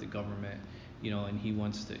subvert the government, and he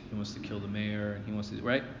wants to kill the mayor, and he wants to,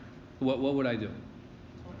 right? What would I do?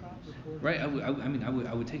 Right? I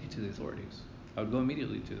would take it to the authorities. I would go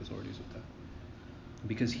immediately to the authorities with that.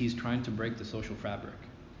 Because he's trying to break the social fabric.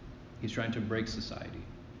 He's trying to break society.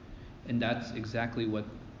 And that's exactly what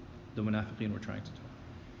the munafiqeen were trying to do.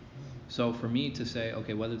 So for me to say,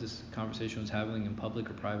 okay, whether this conversation was happening in public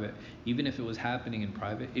or private, even if it was happening in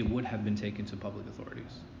private, it would have been taken to public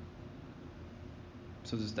authorities.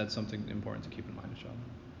 So that's something important to keep in mind, inshallah.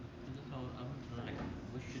 I want to know, like,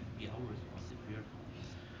 what should be our response if we are talking?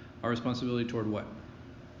 Our responsibility toward what?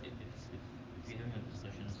 If you're having a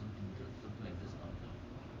discussion and something like this comes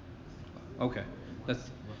up. Okay, How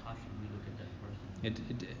should we look at that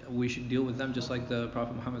person? We should deal with them just like the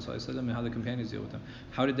Prophet Muhammad ﷺ and how the companions deal with them.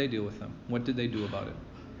 How did they deal with them? What did they do about it?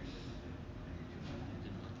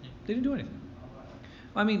 They didn't do anything.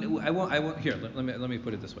 I mean, I won't. Here, let me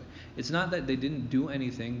put it this way. It's not that they didn't do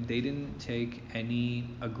anything. They didn't take any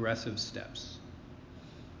aggressive steps.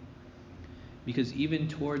 Because even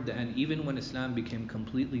toward the end, even when Islam became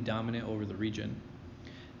completely dominant over the region,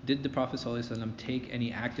 did the Prophet ﷺ take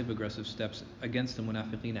any active aggressive steps against the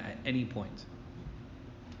munafiqeen at any point?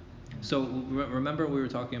 So remember we were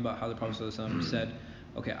talking about how the Prophet ﷺ said,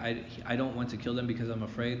 okay, I don't want to kill them because I'm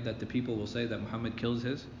afraid that the people will say that Muhammad kills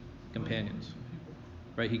his companions.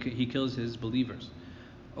 Right? He kills his believers.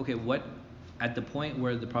 Okay, what at the point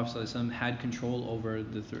where the Prophet ﷺ had control over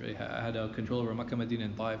control over Makkah, Medina,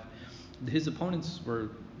 and Taif, his opponents were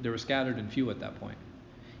scattered and few at that point.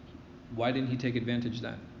 Why didn't he take advantage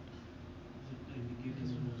then? Is it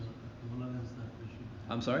indicating the tolerance that we should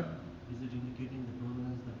have? I'm sorry? Is it indicating the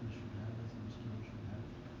tolerance that we should have as Muslims should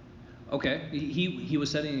have? Okay, he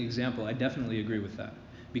was setting an example. I definitely agree with that.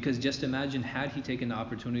 Because just imagine, had he taken the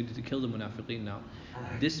opportunity to kill the munafiqeen now,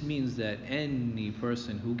 this means that any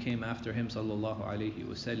person who came after him, sallallahu alaihi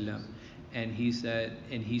wasallam, and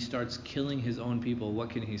he starts killing his own people, what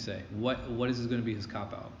can he say? What is going to be his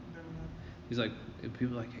cop out? He's like,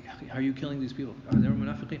 People are like, "How are you killing these people?" Oh, they're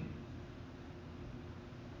munafiqeen.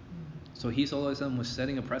 So he sallallahu alaihi wasallam was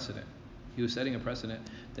setting a precedent. He was setting a precedent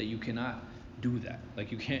that you cannot do that.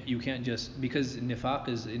 Like you can't just, because nifaq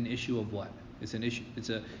is an issue of what? It's an issue. It's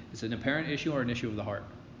an apparent issue or an issue of the heart.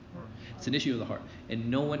 It's an issue of the heart, and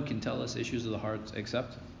no one can tell us issues of the heart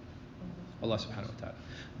except Allah subhanahu wa ta'ala.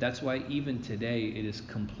 That's why even today it is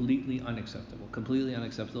completely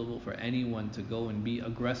unacceptable for anyone to go and be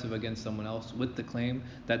aggressive against someone else with the claim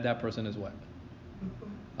that that person is what?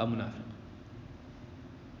 A munafiq.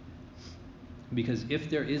 Because if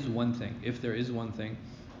there is one thing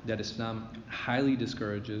that Islam highly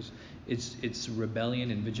discourages, it's rebellion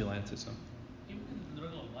and vigilantism. Even in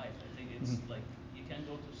regular life, I think it's like you can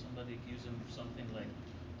go to somebody, accuse him of something, like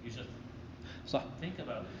you just think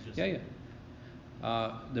about it. Just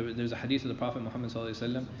There's a hadith of the Prophet Muhammad sallallahu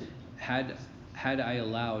alaihi wasallam. Had I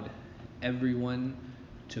allowed everyone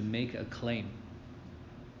to make a claim,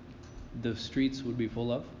 the streets would be full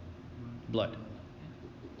of blood.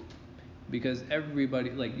 Because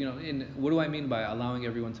everybody, like, what do I mean by allowing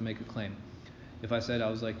everyone to make a claim? If I said, I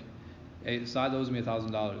was like, hey, Saad owes me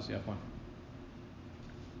 $1,000, yeah, fine.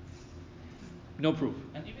 No proof,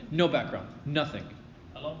 and even no background, nothing.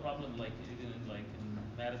 a lot of problem, like even in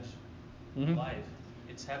marriage life,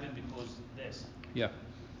 it's happened because this. Yeah.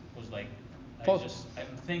 Because like False.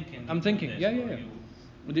 I'm thinking. Yeah.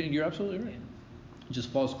 You're absolutely right. Yeah. Just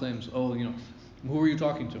false claims. Oh, who are you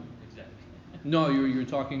talking to? Exactly. No, you're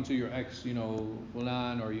talking to your ex,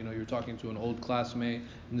 fulan, or you're talking to an old classmate,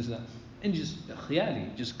 and this and that, and just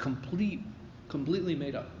khiyali, just completely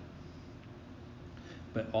made up.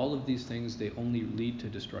 But all of these things, they only lead to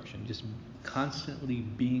destruction. Just constantly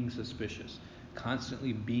being suspicious,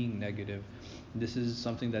 constantly being negative. This is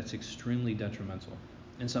something that's extremely detrimental,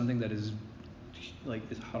 and something that is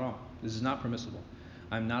haram. This is not permissible.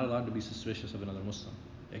 I'm not allowed to be suspicious of another Muslim,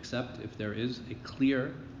 except if there is a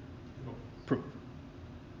clear proof.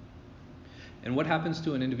 And what happens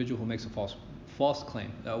to an individual who makes a false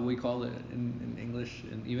claim? We call it in English,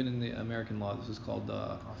 and even in the American law, this is called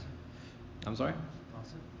Gossip. I'm sorry?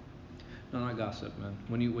 Gossip. No, not gossip, man.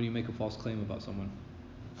 When you make a false claim about someone.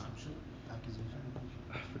 Accusation.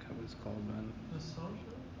 I forgot what it's called, man. Assumption?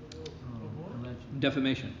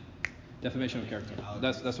 Defamation. Defamation of character.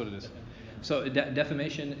 That's what it is. So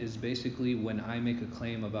defamation is basically when I make a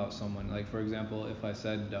claim about someone. Like, for example, if I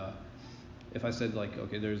said like,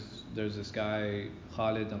 okay, there's this guy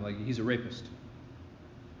Khalid, I'm like, he's a rapist.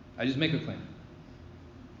 I just make a claim.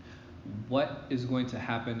 What is going to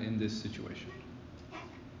happen in this situation?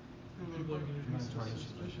 People are going to be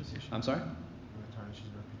suspicious. I'm sorry? Tarnish his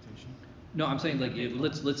reputation. No, I'm saying, like,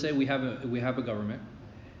 let's say we have a government,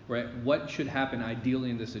 right? What should happen ideally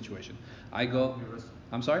in this situation? I go.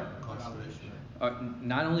 I'm sorry?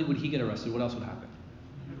 Not only would he get arrested, what else would happen?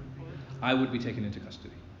 I would be taken into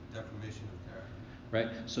custody. Defamation of character. Right?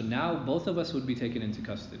 So now both of us would be taken into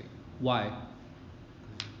custody. Why?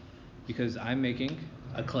 Because I'm making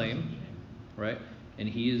a claim, right? And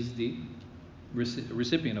he is the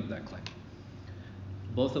recipient of that claim.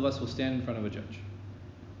 Both of us will stand in front of a judge.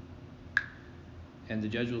 And the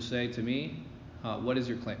judge will say to me, what is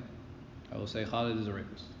your claim? I will say Khalid is a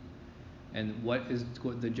rapist. And what is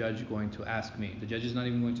the judge going to ask me? The judge is not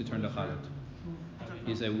even going to turn to Khalid.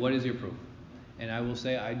 He say, what is your proof? And I will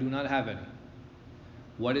say, I do not have any.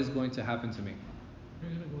 What is going to happen to me?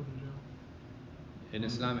 You're going to go to jail. In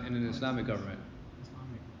an Islamic government.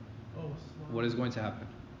 Islam. What is going to happen?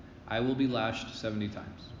 I will be lashed 70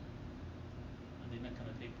 times. And they're not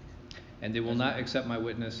going to take. And they will not accept my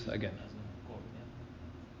witness again. As in court, yeah.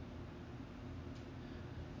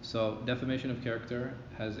 So defamation of character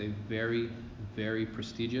has a very, very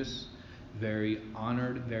prestigious, very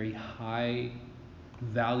honored, very high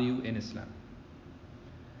value in Islam.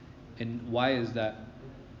 And why is that?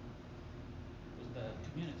 Because the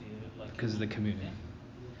community, like. Because of the community. Yeah.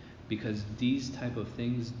 Because these type of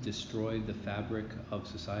things destroy the fabric of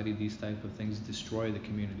society. These type of things destroy the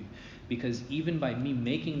community. Because even by me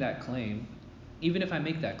making that claim, even if I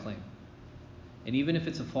make that claim, and even if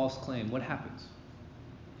it's a false claim, what happens?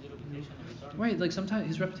 His reputation will be tarnished. Right, like sometimes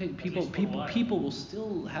his reputation, people will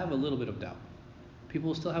still have a little bit of doubt. People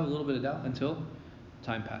will still have a little bit of doubt until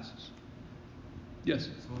time passes. Yes.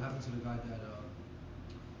 So what happened to the guy that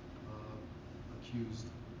accused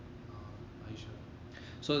Aisha?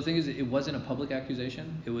 So the thing is, it wasn't a public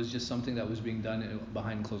accusation. It was just something that was being done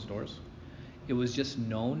behind closed doors. It was just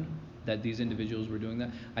known that these individuals were doing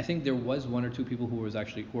that. I think there was one or two people who were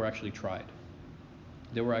actually tried.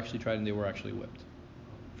 They were actually tried and they were actually whipped,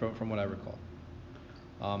 from what I recall.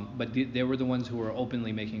 But they were the ones who were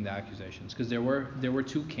openly making the accusations, because there were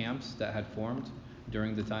two camps that had formed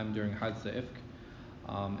during the time during Hadith Ifk.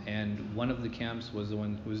 And one of the camps was the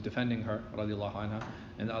one who was defending her, radiallahu anha,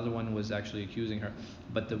 and the other one was actually accusing her.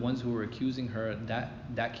 But the ones who were accusing her,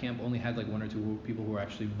 that camp only had like one or two people who were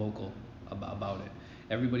actually vocal about it.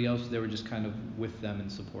 Everybody else, they were just kind of with them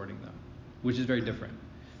and supporting them, which is very different.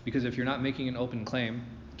 Because if you're not making an open claim,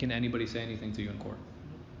 can anybody say anything to you in court?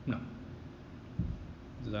 No.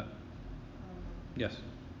 Is that? Yes.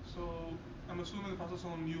 So I'm assuming the Prophet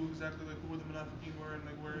ﷺ knew exactly like who the munafiqeen were and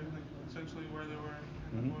like where like essentially where they were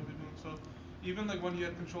and what they're doing. So even like when he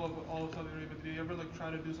had control of all of Saudi Arabia, did he ever like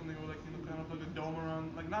try to do something with like kind of like a dome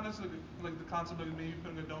around, like not necessarily like the concept of like maybe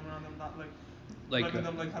putting a dome around them, not like letting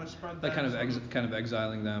them like kind of spread that, like kind of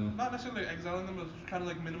exiling them. not necessarily exiling them, but kind of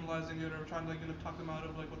like minimalizing it or trying to like talk them out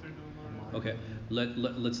of like what they're doing or whatever. Okay,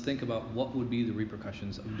 let's think about what would be the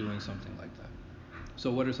repercussions of doing something like that.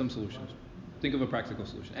 So what are some solutions? Think of a practical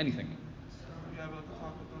solution. Anything. Yeah, but like to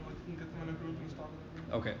talk with them, like get them in a group and just talk with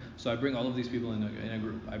them. Okay, so I bring all of these people in a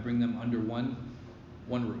group. I bring them under one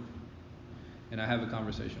roof, and I have a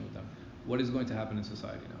conversation with them. What is going to happen in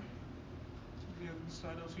society now? Yeah,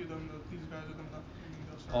 decide they'll see them that these guys are the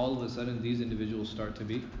munafiqeen. All of a sudden, these individuals start to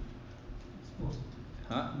be Exposed.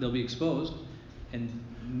 They'll be exposed, and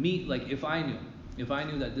me, like if I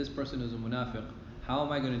knew that this person is a munafiq, how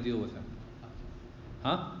am I going to deal with him?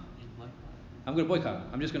 Huh? I'm going to boycott him.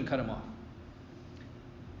 I'm just going to cut him off.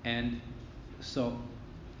 And so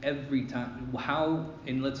every time,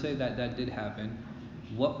 and let's say that did happen,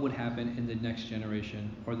 what would happen in the next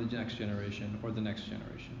generation or the next generation or the next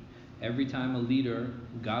generation? Every time a leader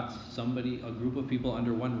got a group of people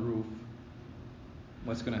under one roof,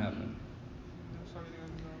 what's going to happen?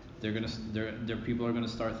 Their people are gonna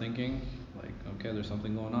start thinking like, okay, there's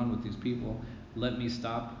something going on with these people. Let me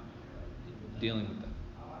stop dealing with them.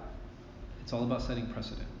 It's all about setting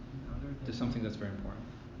precedent. There's something that's very important.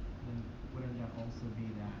 Then wouldn't that also be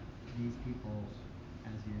that these people,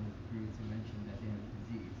 as you previously mentioned, that they have a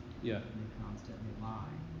disease? Yeah. And they constantly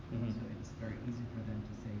lie. Mm-hmm. So it's very easy for them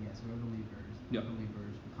to say, yes, we're believers. Yep. We're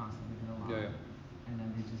believers. We're constantly gonna lie. Yeah. And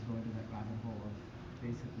then they just go into that rabbit hole of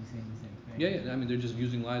basically saying the same thing. Yeah. I mean, they're just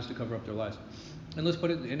using lies to cover up their lies. And let's put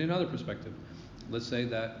it in another perspective. Let's say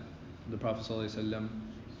that the Prophet ﷺ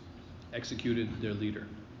executed their leader.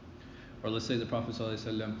 Or let's say the Prophet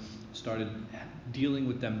ﷺ started dealing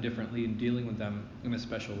with them differently and dealing with them in a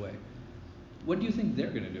special way. What do you think they're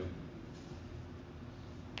going to do?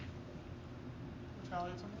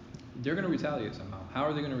 Retaliate somehow? They're going to retaliate somehow. How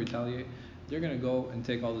are they going to retaliate? They're going to go and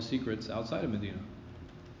take all the secrets outside of Medina.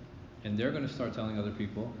 And they're going to start telling other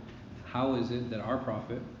people, how is it that our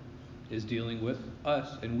Prophet is dealing with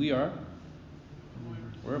us and we're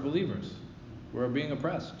believers. We're being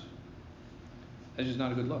oppressed. That's just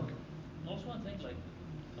not a good look. Also, I think like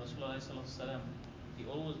Rasulullah, he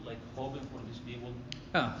always like hoping for these people.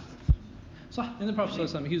 Yeah. So in the Prophet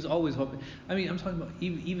ﷺ, he was always hoping. I mean, I'm talking about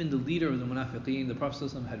even the leader of the munafiqeen. The Prophet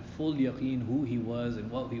ﷺ had full yaqeen who he was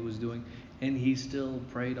and what he was doing, and he still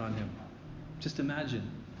prayed on him. Just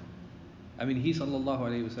imagine. I mean, he sallallahu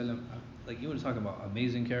alaihi wasallam. Like, you want to talk about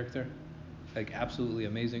amazing character, like absolutely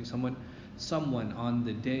amazing. Someone on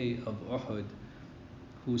the day of Uhud,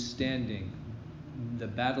 who's standing. The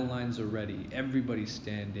battle lines are ready. Everybody's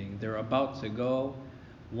standing. They're about to go.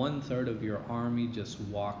 1/3 of your army just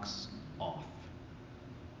walks off.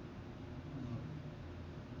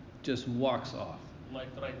 Just walks off. Like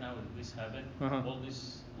right now, if this happened, all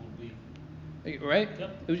this would be right.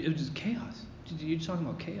 Yep. It was just chaos. You're just talking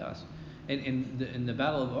about chaos. And in the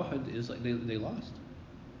battle of Uhud, is like they lost.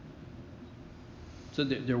 So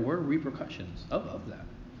there were repercussions of that.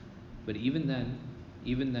 But even then,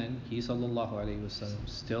 he sallallahu alaihi wasallam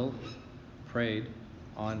still prayed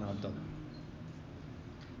on Abdullah.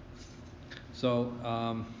 So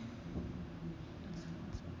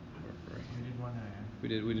we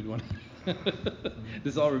did one.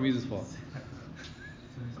 This is all Ramiz's fault. So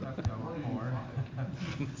we stuck to our core.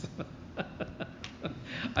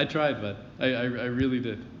 I tried, but I really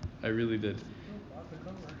did. I really did.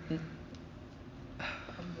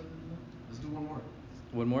 Let's do one more.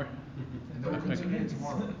 One more? And then we'll continue it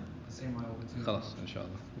tomorrow. The same way we'll continue. Khalas,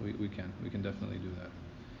 inshallah. We can definitely do that.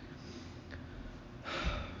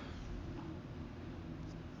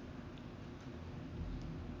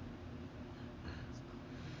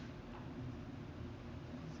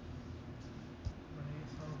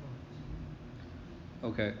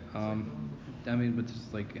 Okay. I mean, but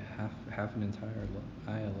there's like half an entire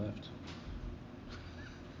ayah left.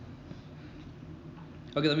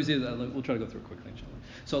 Okay, let me see that. We'll try to go through it quickly,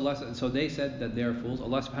 inshallah. So they said that they are fools.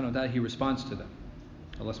 Allah subhanahu wa ta'ala, He responds to them.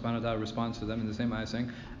 Allah subhanahu wa ta'ala responds to them in the same ayah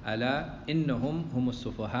saying, "Ala innahum humus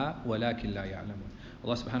sufaha walakin la ya'lamun."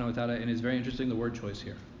 Allah subhanahu wa ta'ala, and it's very interesting the word choice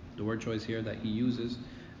here. The word choice here that he uses,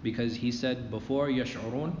 because he said before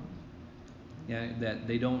yash'urun, yeah, that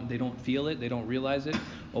they don't feel it, they don't realize it.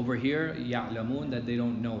 Over here, ya'lamun, that they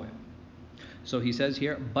don't know it. So he says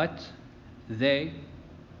here, but they,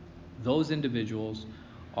 those individuals,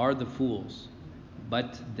 are the fools,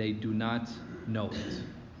 but they do not know it.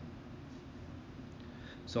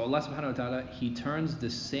 So Allah subhanahu wa ta'ala, he turns the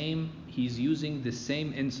same, he's using the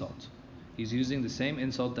same insult. He's using the same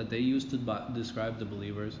insult that they used to describe the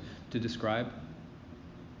believers, to describe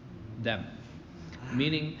them.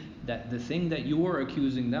 Meaning that the thing that you were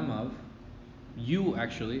accusing them of, you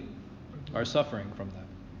actually are suffering from that.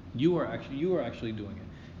 You are actually doing it.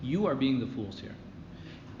 You are being the fools here.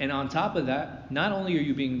 And on top of that, not only are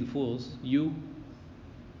you being the fools, you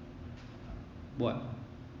what?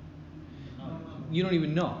 You don't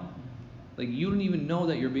even know. Like, you don't even know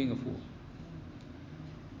that you're being a fool.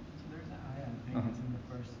 So there's an ayah, I think it's in the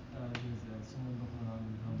first,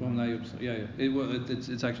 there's Yeah.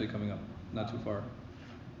 It's actually coming up, not too far.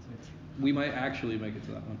 So it's We might actually make it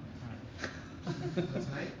to that one.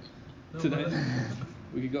 Tonight? Tonight?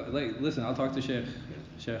 We could go, like, listen, I'll talk to Sheikh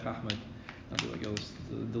Ahmed. I'll be like, yo, let's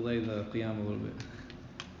delay the qiyam a little bit.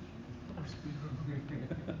 You could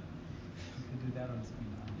do that on speed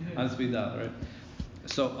dial. On speed dial, right?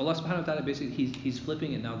 So Allah subhanahu wa ta'ala, basically he's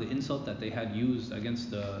flipping it now. The insult that they had used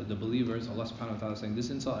against the believers, Allah subhanahu wa ta'ala is saying this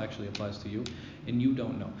insult actually applies to you, and you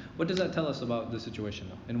don't know. What does that tell us about the situation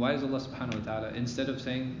now? And why is Allah subhanahu wa ta'ala, instead of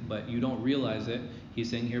saying but you don't realize it, he's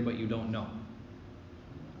saying here but you don't know?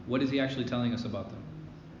 What is he actually telling us about them?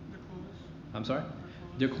 They're clueless. I'm sorry?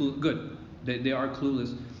 They're They're good. They are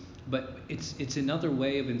clueless. But it's another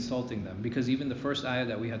way of insulting them, because even the first ayah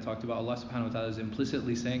that we had talked about, Allah subhanahu wa ta'ala is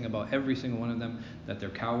implicitly saying about every single one of them that they're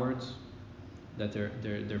cowards, that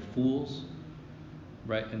they're fools,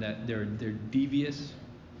 right? And that they're devious.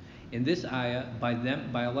 In this ayah, by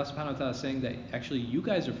Allah subhanahu wa ta'ala saying that actually you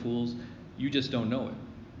guys are fools, you just don't know it.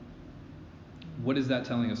 What is that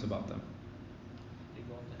telling us about them? They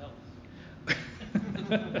go off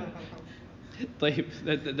to hell. Like,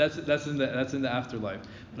 that's in the afterlife.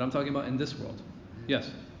 But I'm talking about in this world.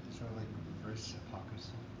 Yes. So like reverse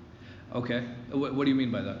hypocrisy. Okay. What do you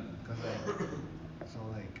mean by that? Because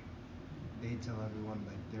like they tell everyone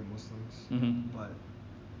like they're Muslims, Mm-hmm. but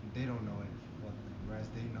they don't know it. Well, whereas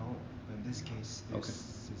they know. But in this case, they're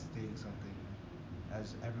stating something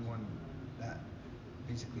as everyone that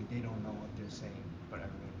basically they don't know what they're saying, but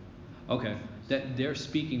everyone. Okay. That they're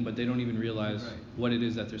speaking, but they don't even realize what it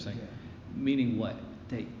is that they're saying. Yeah. Meaning what?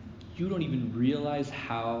 That you don't even realize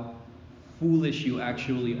how foolish you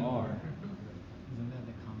actually are. Isn't that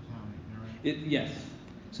the compound ignorance? Yes.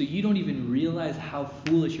 So you don't even realize how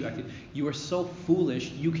foolish you actually. You are so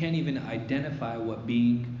foolish you can't even identify what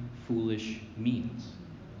being foolish means.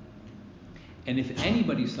 And if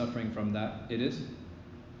anybody's suffering from that, it is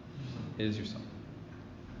yourself.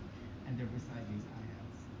 And they recite these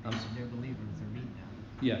ayats. They're believers, they read them.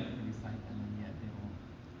 Yeah. They recite them, and yet they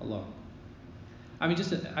don't. Allah. I mean,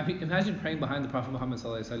 imagine praying behind the Prophet Muhammad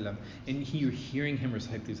sallallahu alaihi wasallam, and you're hearing him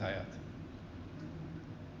recite these ayat.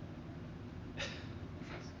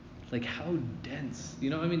 Like, how dense,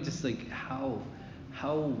 you know what I mean? Just like how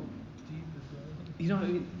Deep is that? you know what I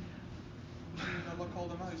mean? Allah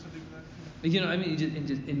called them out. He said exactly. You know, I mean,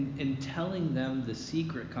 just in telling them the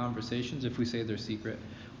secret conversations, if we say they're secret,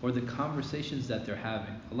 or the conversations that they're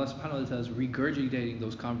having, Allah subhanahu wa ta'ala is regurgitating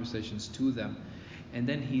those conversations to them, and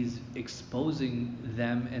then He's exposing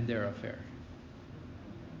them and their affair.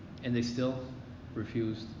 And they still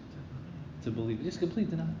refused to believe it. Just complete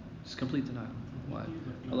denial. Just complete denial. Why?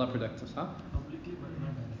 Allah protect us, huh? Publicly but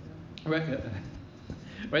not Right.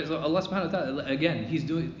 Right. So Allah subhanahu wa ta'ala, again, He's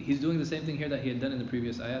doing the same thing here that He had done in the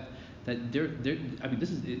previous ayat. That they're I mean, this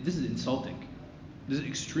is insulting. This is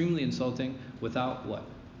extremely insulting without what?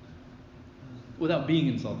 Without being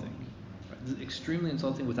insulting. Right? This is extremely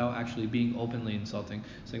insulting without actually being openly insulting,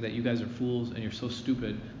 saying that you guys are fools and you're so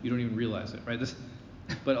stupid you don't even realize it. Right?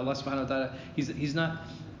 But Allah subhanahu wa ta'ala, He's not,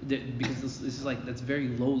 because this is like, that's very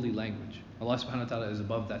lowly language. Allah subhanahu wa ta'ala is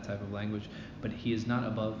above that type of language, but He is not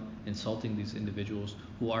above insulting these individuals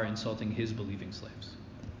who are insulting His believing slaves.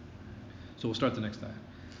 So we'll start the next ayah.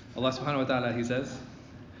 Allah subhanahu wa ta'ala, He says,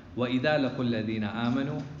 وَإِذَا لَقُوا الَّذِينَ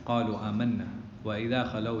آمَنُوا قَالُوا آمَنَّا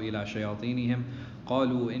وَإِذَا خَلَوْا إِلَى شَيَاطِينِهِمْ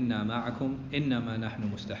قَالُوا إِنَّا مَعَكُمْ إِنَّمَا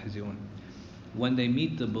نَحْنُ مُسْتَهْزِئُونَ. When they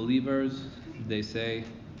meet the believers, they say,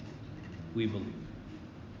 we believe.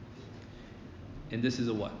 And this is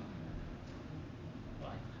a what?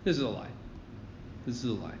 Why? This is a lie. This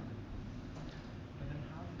is a lie. But then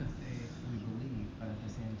how do you say we believe, but at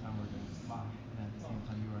the same time we're doing this lie, and at the same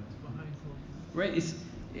time you are the Behind closed doors. Right?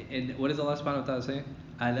 And what is Allah subhanahu wa ta'ala saying?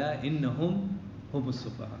 Ala innahum humus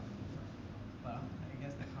sufaha. But I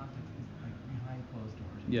guess the context is like behind closed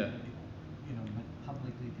doors. Yeah. You know, but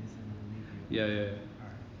publicly they said we believe you. Yeah. All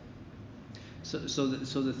right.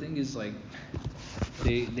 So the thing is, like,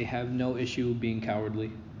 they have no issue being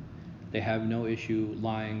cowardly. They have no issue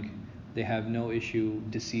lying. They have no issue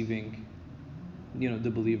deceiving, the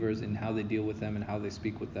believers in how they deal with them and how they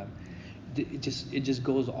speak with them. It just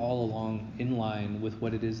goes all along in line with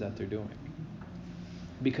what it is that they're doing.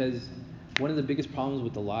 Because one of the biggest problems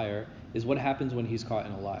with the liar is what happens when he's caught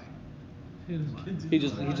in a lie.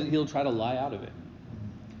 He'll try to lie out of it.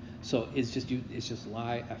 So it's just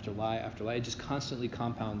lie after lie after lie. It just constantly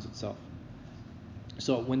compounds itself.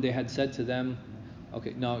 So when they had said to them,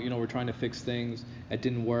 okay, no, we're trying to fix things, it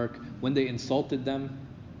didn't work. When they insulted them,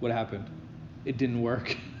 what happened? It didn't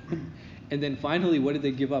work. And then finally, what did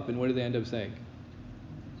they give up and what did they end up saying?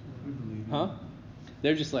 We believe you. Huh?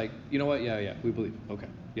 They're just like, you know what? Yeah, we believe. Okay,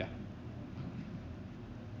 yeah.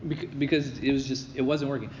 Because it wasn't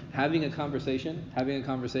working. Having a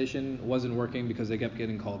conversation wasn't working because they kept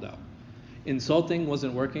getting called out. Insulting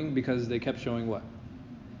wasn't working because they kept showing what?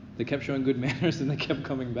 They kept showing good manners and they kept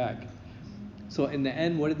coming back. So in the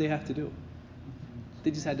end, what did they have to do?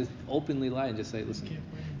 They just had to openly lie and just say, listen,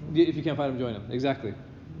 if you can't find them, join them. Exactly.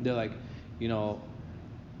 They're like,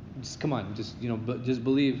 just come on, just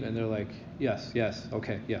believe. And they're like, yes,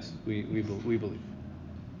 okay, yes, we believe.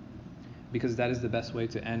 Because that is the best way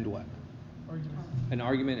to end what? An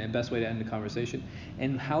argument, and best way to end a conversation.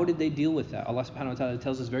 And how did they deal with that? Allah subhanahu wa ta'ala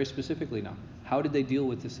tells us very specifically now. How did they deal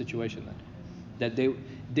with this situation then? That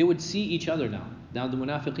they would see each other now. Now the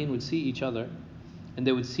munafiqeen would see each other, and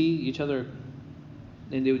they would see each other,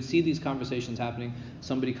 and they would see these conversations happening.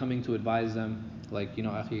 Somebody coming to advise them, like,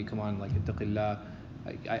 akhi, come on, like, ittaqillah.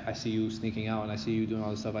 I see you sneaking out, and I see you doing all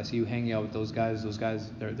this stuff. I see you hanging out with those guys. Those guys,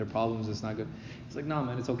 their problems, it's not good. It's like, no,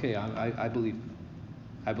 man, it's okay. I believe.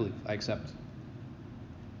 I accept.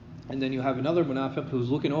 And then you have another munafiq who's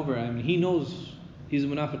looking over at him, and he knows he's a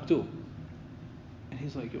munafiq too. And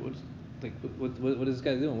he's like, what is this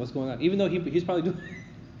guy doing? What's going on? Even though he's probably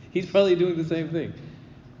doing the same thing.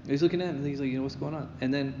 He's looking at him, and he's like, what's going on?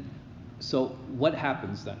 And then, so what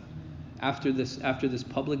happens then? After this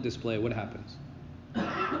public display, what happens?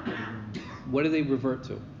 What do they revert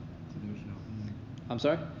to? I'm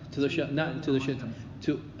sorry? To the shah, not to the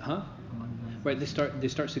shah. Right, they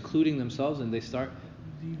start secluding themselves, and they start,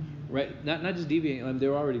 right, not just deviating.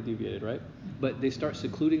 They're already deviated, right? But they start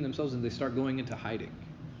secluding themselves, and they start going into hiding.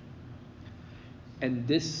 And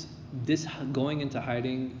this going into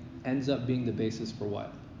hiding ends up being the basis for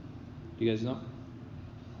what? Do you guys know?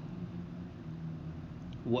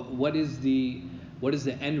 What is the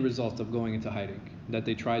end result of going into hiding that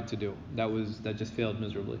they tried to do that just failed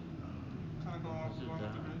miserably? Kind of going with the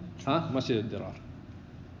bridge. Masjid al-Dirar.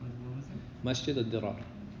 What was it? Masjid al-Dirar.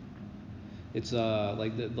 It's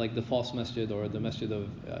like the false masjid, or the masjid of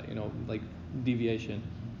like deviation,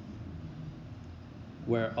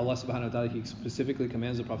 where Allah subhanahu wa ta'ala, He specifically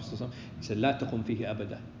commands the Prophet sallallahu alaihi wasallam. He said, "La taqum fihi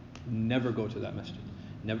abada." Never go to that masjid.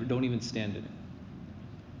 Don't even stand in it.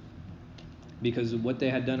 Because what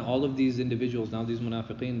they had done, all of these individuals, now these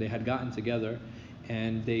munafiqeen, they had gotten together,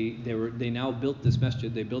 and they now built this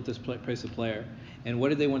masjid. They built this place of prayer. And what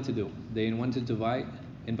did they want to do? They wanted to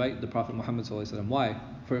invite the Prophet Muhammad sallallahu alaihi wasallam. Why?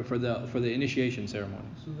 For the initiation ceremony.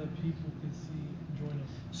 So that people can join us.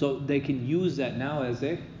 So they can use that now as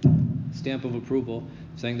a stamp of approval,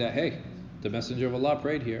 saying that, hey, the Messenger of Allah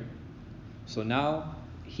prayed here. So now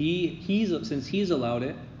since he's allowed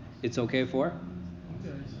it, it's okay for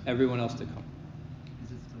everyone else to come.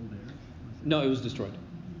 Is it still there? No, it was destroyed.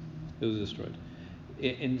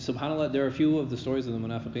 In subhanAllah, there are a few of the stories of the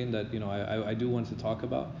munafiqeen that I do want to talk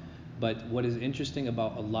about. But what is interesting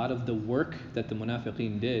about a lot of the work that the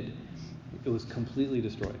munafiqeen did, it was completely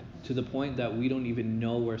destroyed, to the point that we don't even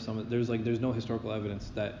know where there's no historical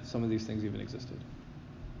evidence that some of these things even existed.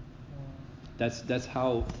 That's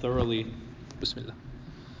how thoroughly, Bismillah.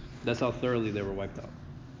 That's how thoroughly they were wiped out.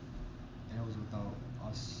 And it was without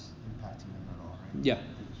us impacting them at all, right? Yeah.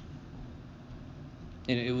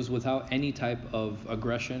 And it was without any type of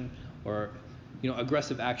aggression or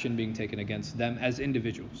aggressive action being taken against them as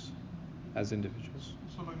individuals. So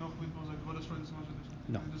like no police was like, go destroy this masjid or something?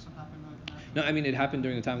 No. It just happened naturally. No, I mean, it happened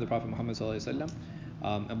during the time of the Prophet Muhammad sallallahu alaihi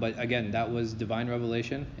wasallam. But again, that was divine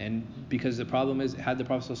revelation, and because the problem is, had the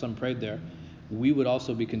Prophet sallallahu alaihi wasallam prayed there, we would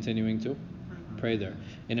also be continuing to pray there,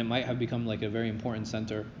 and it might have become like a very important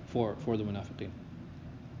center for the munafiqeen.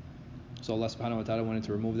 So Allah subhanahu wa ta'ala wanted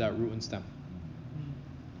to remove that root and stem.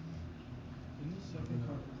 In the second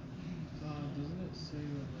part, doesn't it say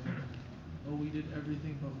that, like, oh, we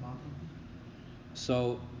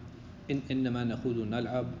So, إنما نخوض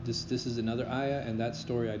نلعب. This is another ayah, and that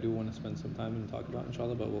story I do want to spend some time and talk about,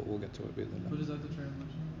 inshallah. But we'll get to it. What is that the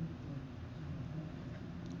translation?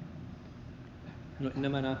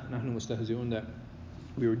 إنما نحن مستهزئون, that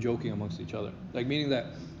we were joking amongst each other. Like, meaning that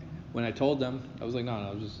when I told them, I was like, no,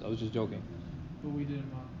 I was just joking. But we didn't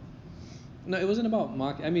mock. No, it wasn't about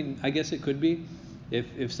mock. I mean, I guess it could be,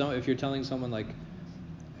 if you're telling someone like,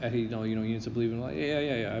 hey, you need to believe in, like,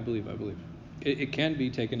 yeah, I believe. It can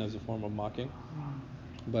be taken as a form of mocking,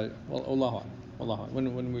 but well, Allah.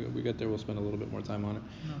 When we get there, we'll spend a little bit more time on it.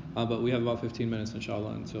 No. But we have about 15 minutes,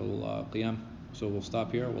 inshallah, until Qiyam. So we'll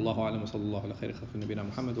stop here. Wallahu a'lam wa sallallahu ala khayri khalqi nabina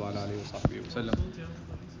Muhammad wa ala alihi wa sahbihi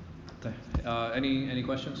wa sallam. Any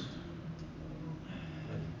questions?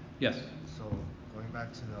 Yes. So going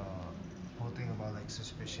back to the whole thing about like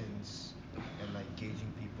suspicions and like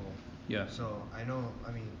gauging people. Yeah. So I know,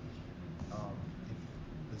 I mean, if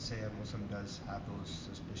let's say a Muslim does have those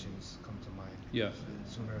suspicions come to mind, Yeah.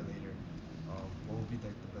 Sooner or later, what would be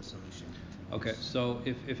like the best solution? Okay, so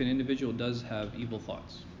if an individual does have evil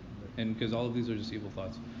thoughts, and because all of these are just evil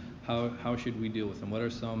thoughts, how should we deal with them? What are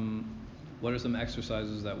some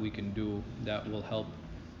exercises that we can do that will help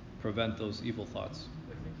prevent those evil thoughts?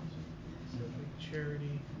 I think you said like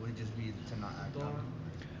charity. Would it just be to not act on it?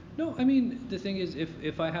 No, I mean, the thing is,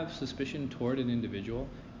 if I have suspicion toward an individual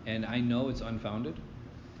and I know it's unfounded,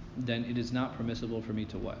 then it is not permissible for me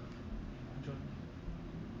to what?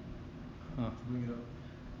 Bring it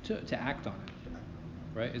up. To act on it,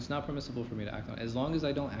 right? It's not permissible for me to act on it. As long as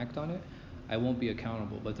I don't act on it, I won't be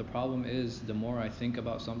accountable. But the problem is, the more I think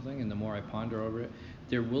about something and the more I ponder over it,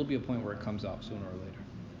 there will be a point where it comes out sooner or later.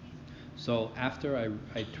 So after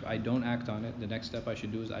I don't act on it, the next step I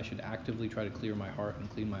should do is I should actively try to clear my heart and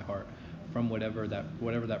clean my heart from whatever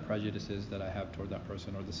that prejudice is that I have toward that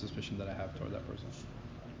person, or the suspicion that I have toward that person.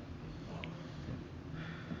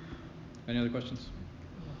 Any other questions?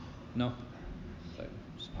 No?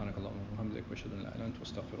 سبحانك اللهم وبحمدك واشهد ان لا اله الا انت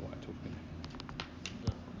واستغفرك واتوب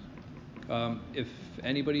اليك. If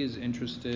anybody is interested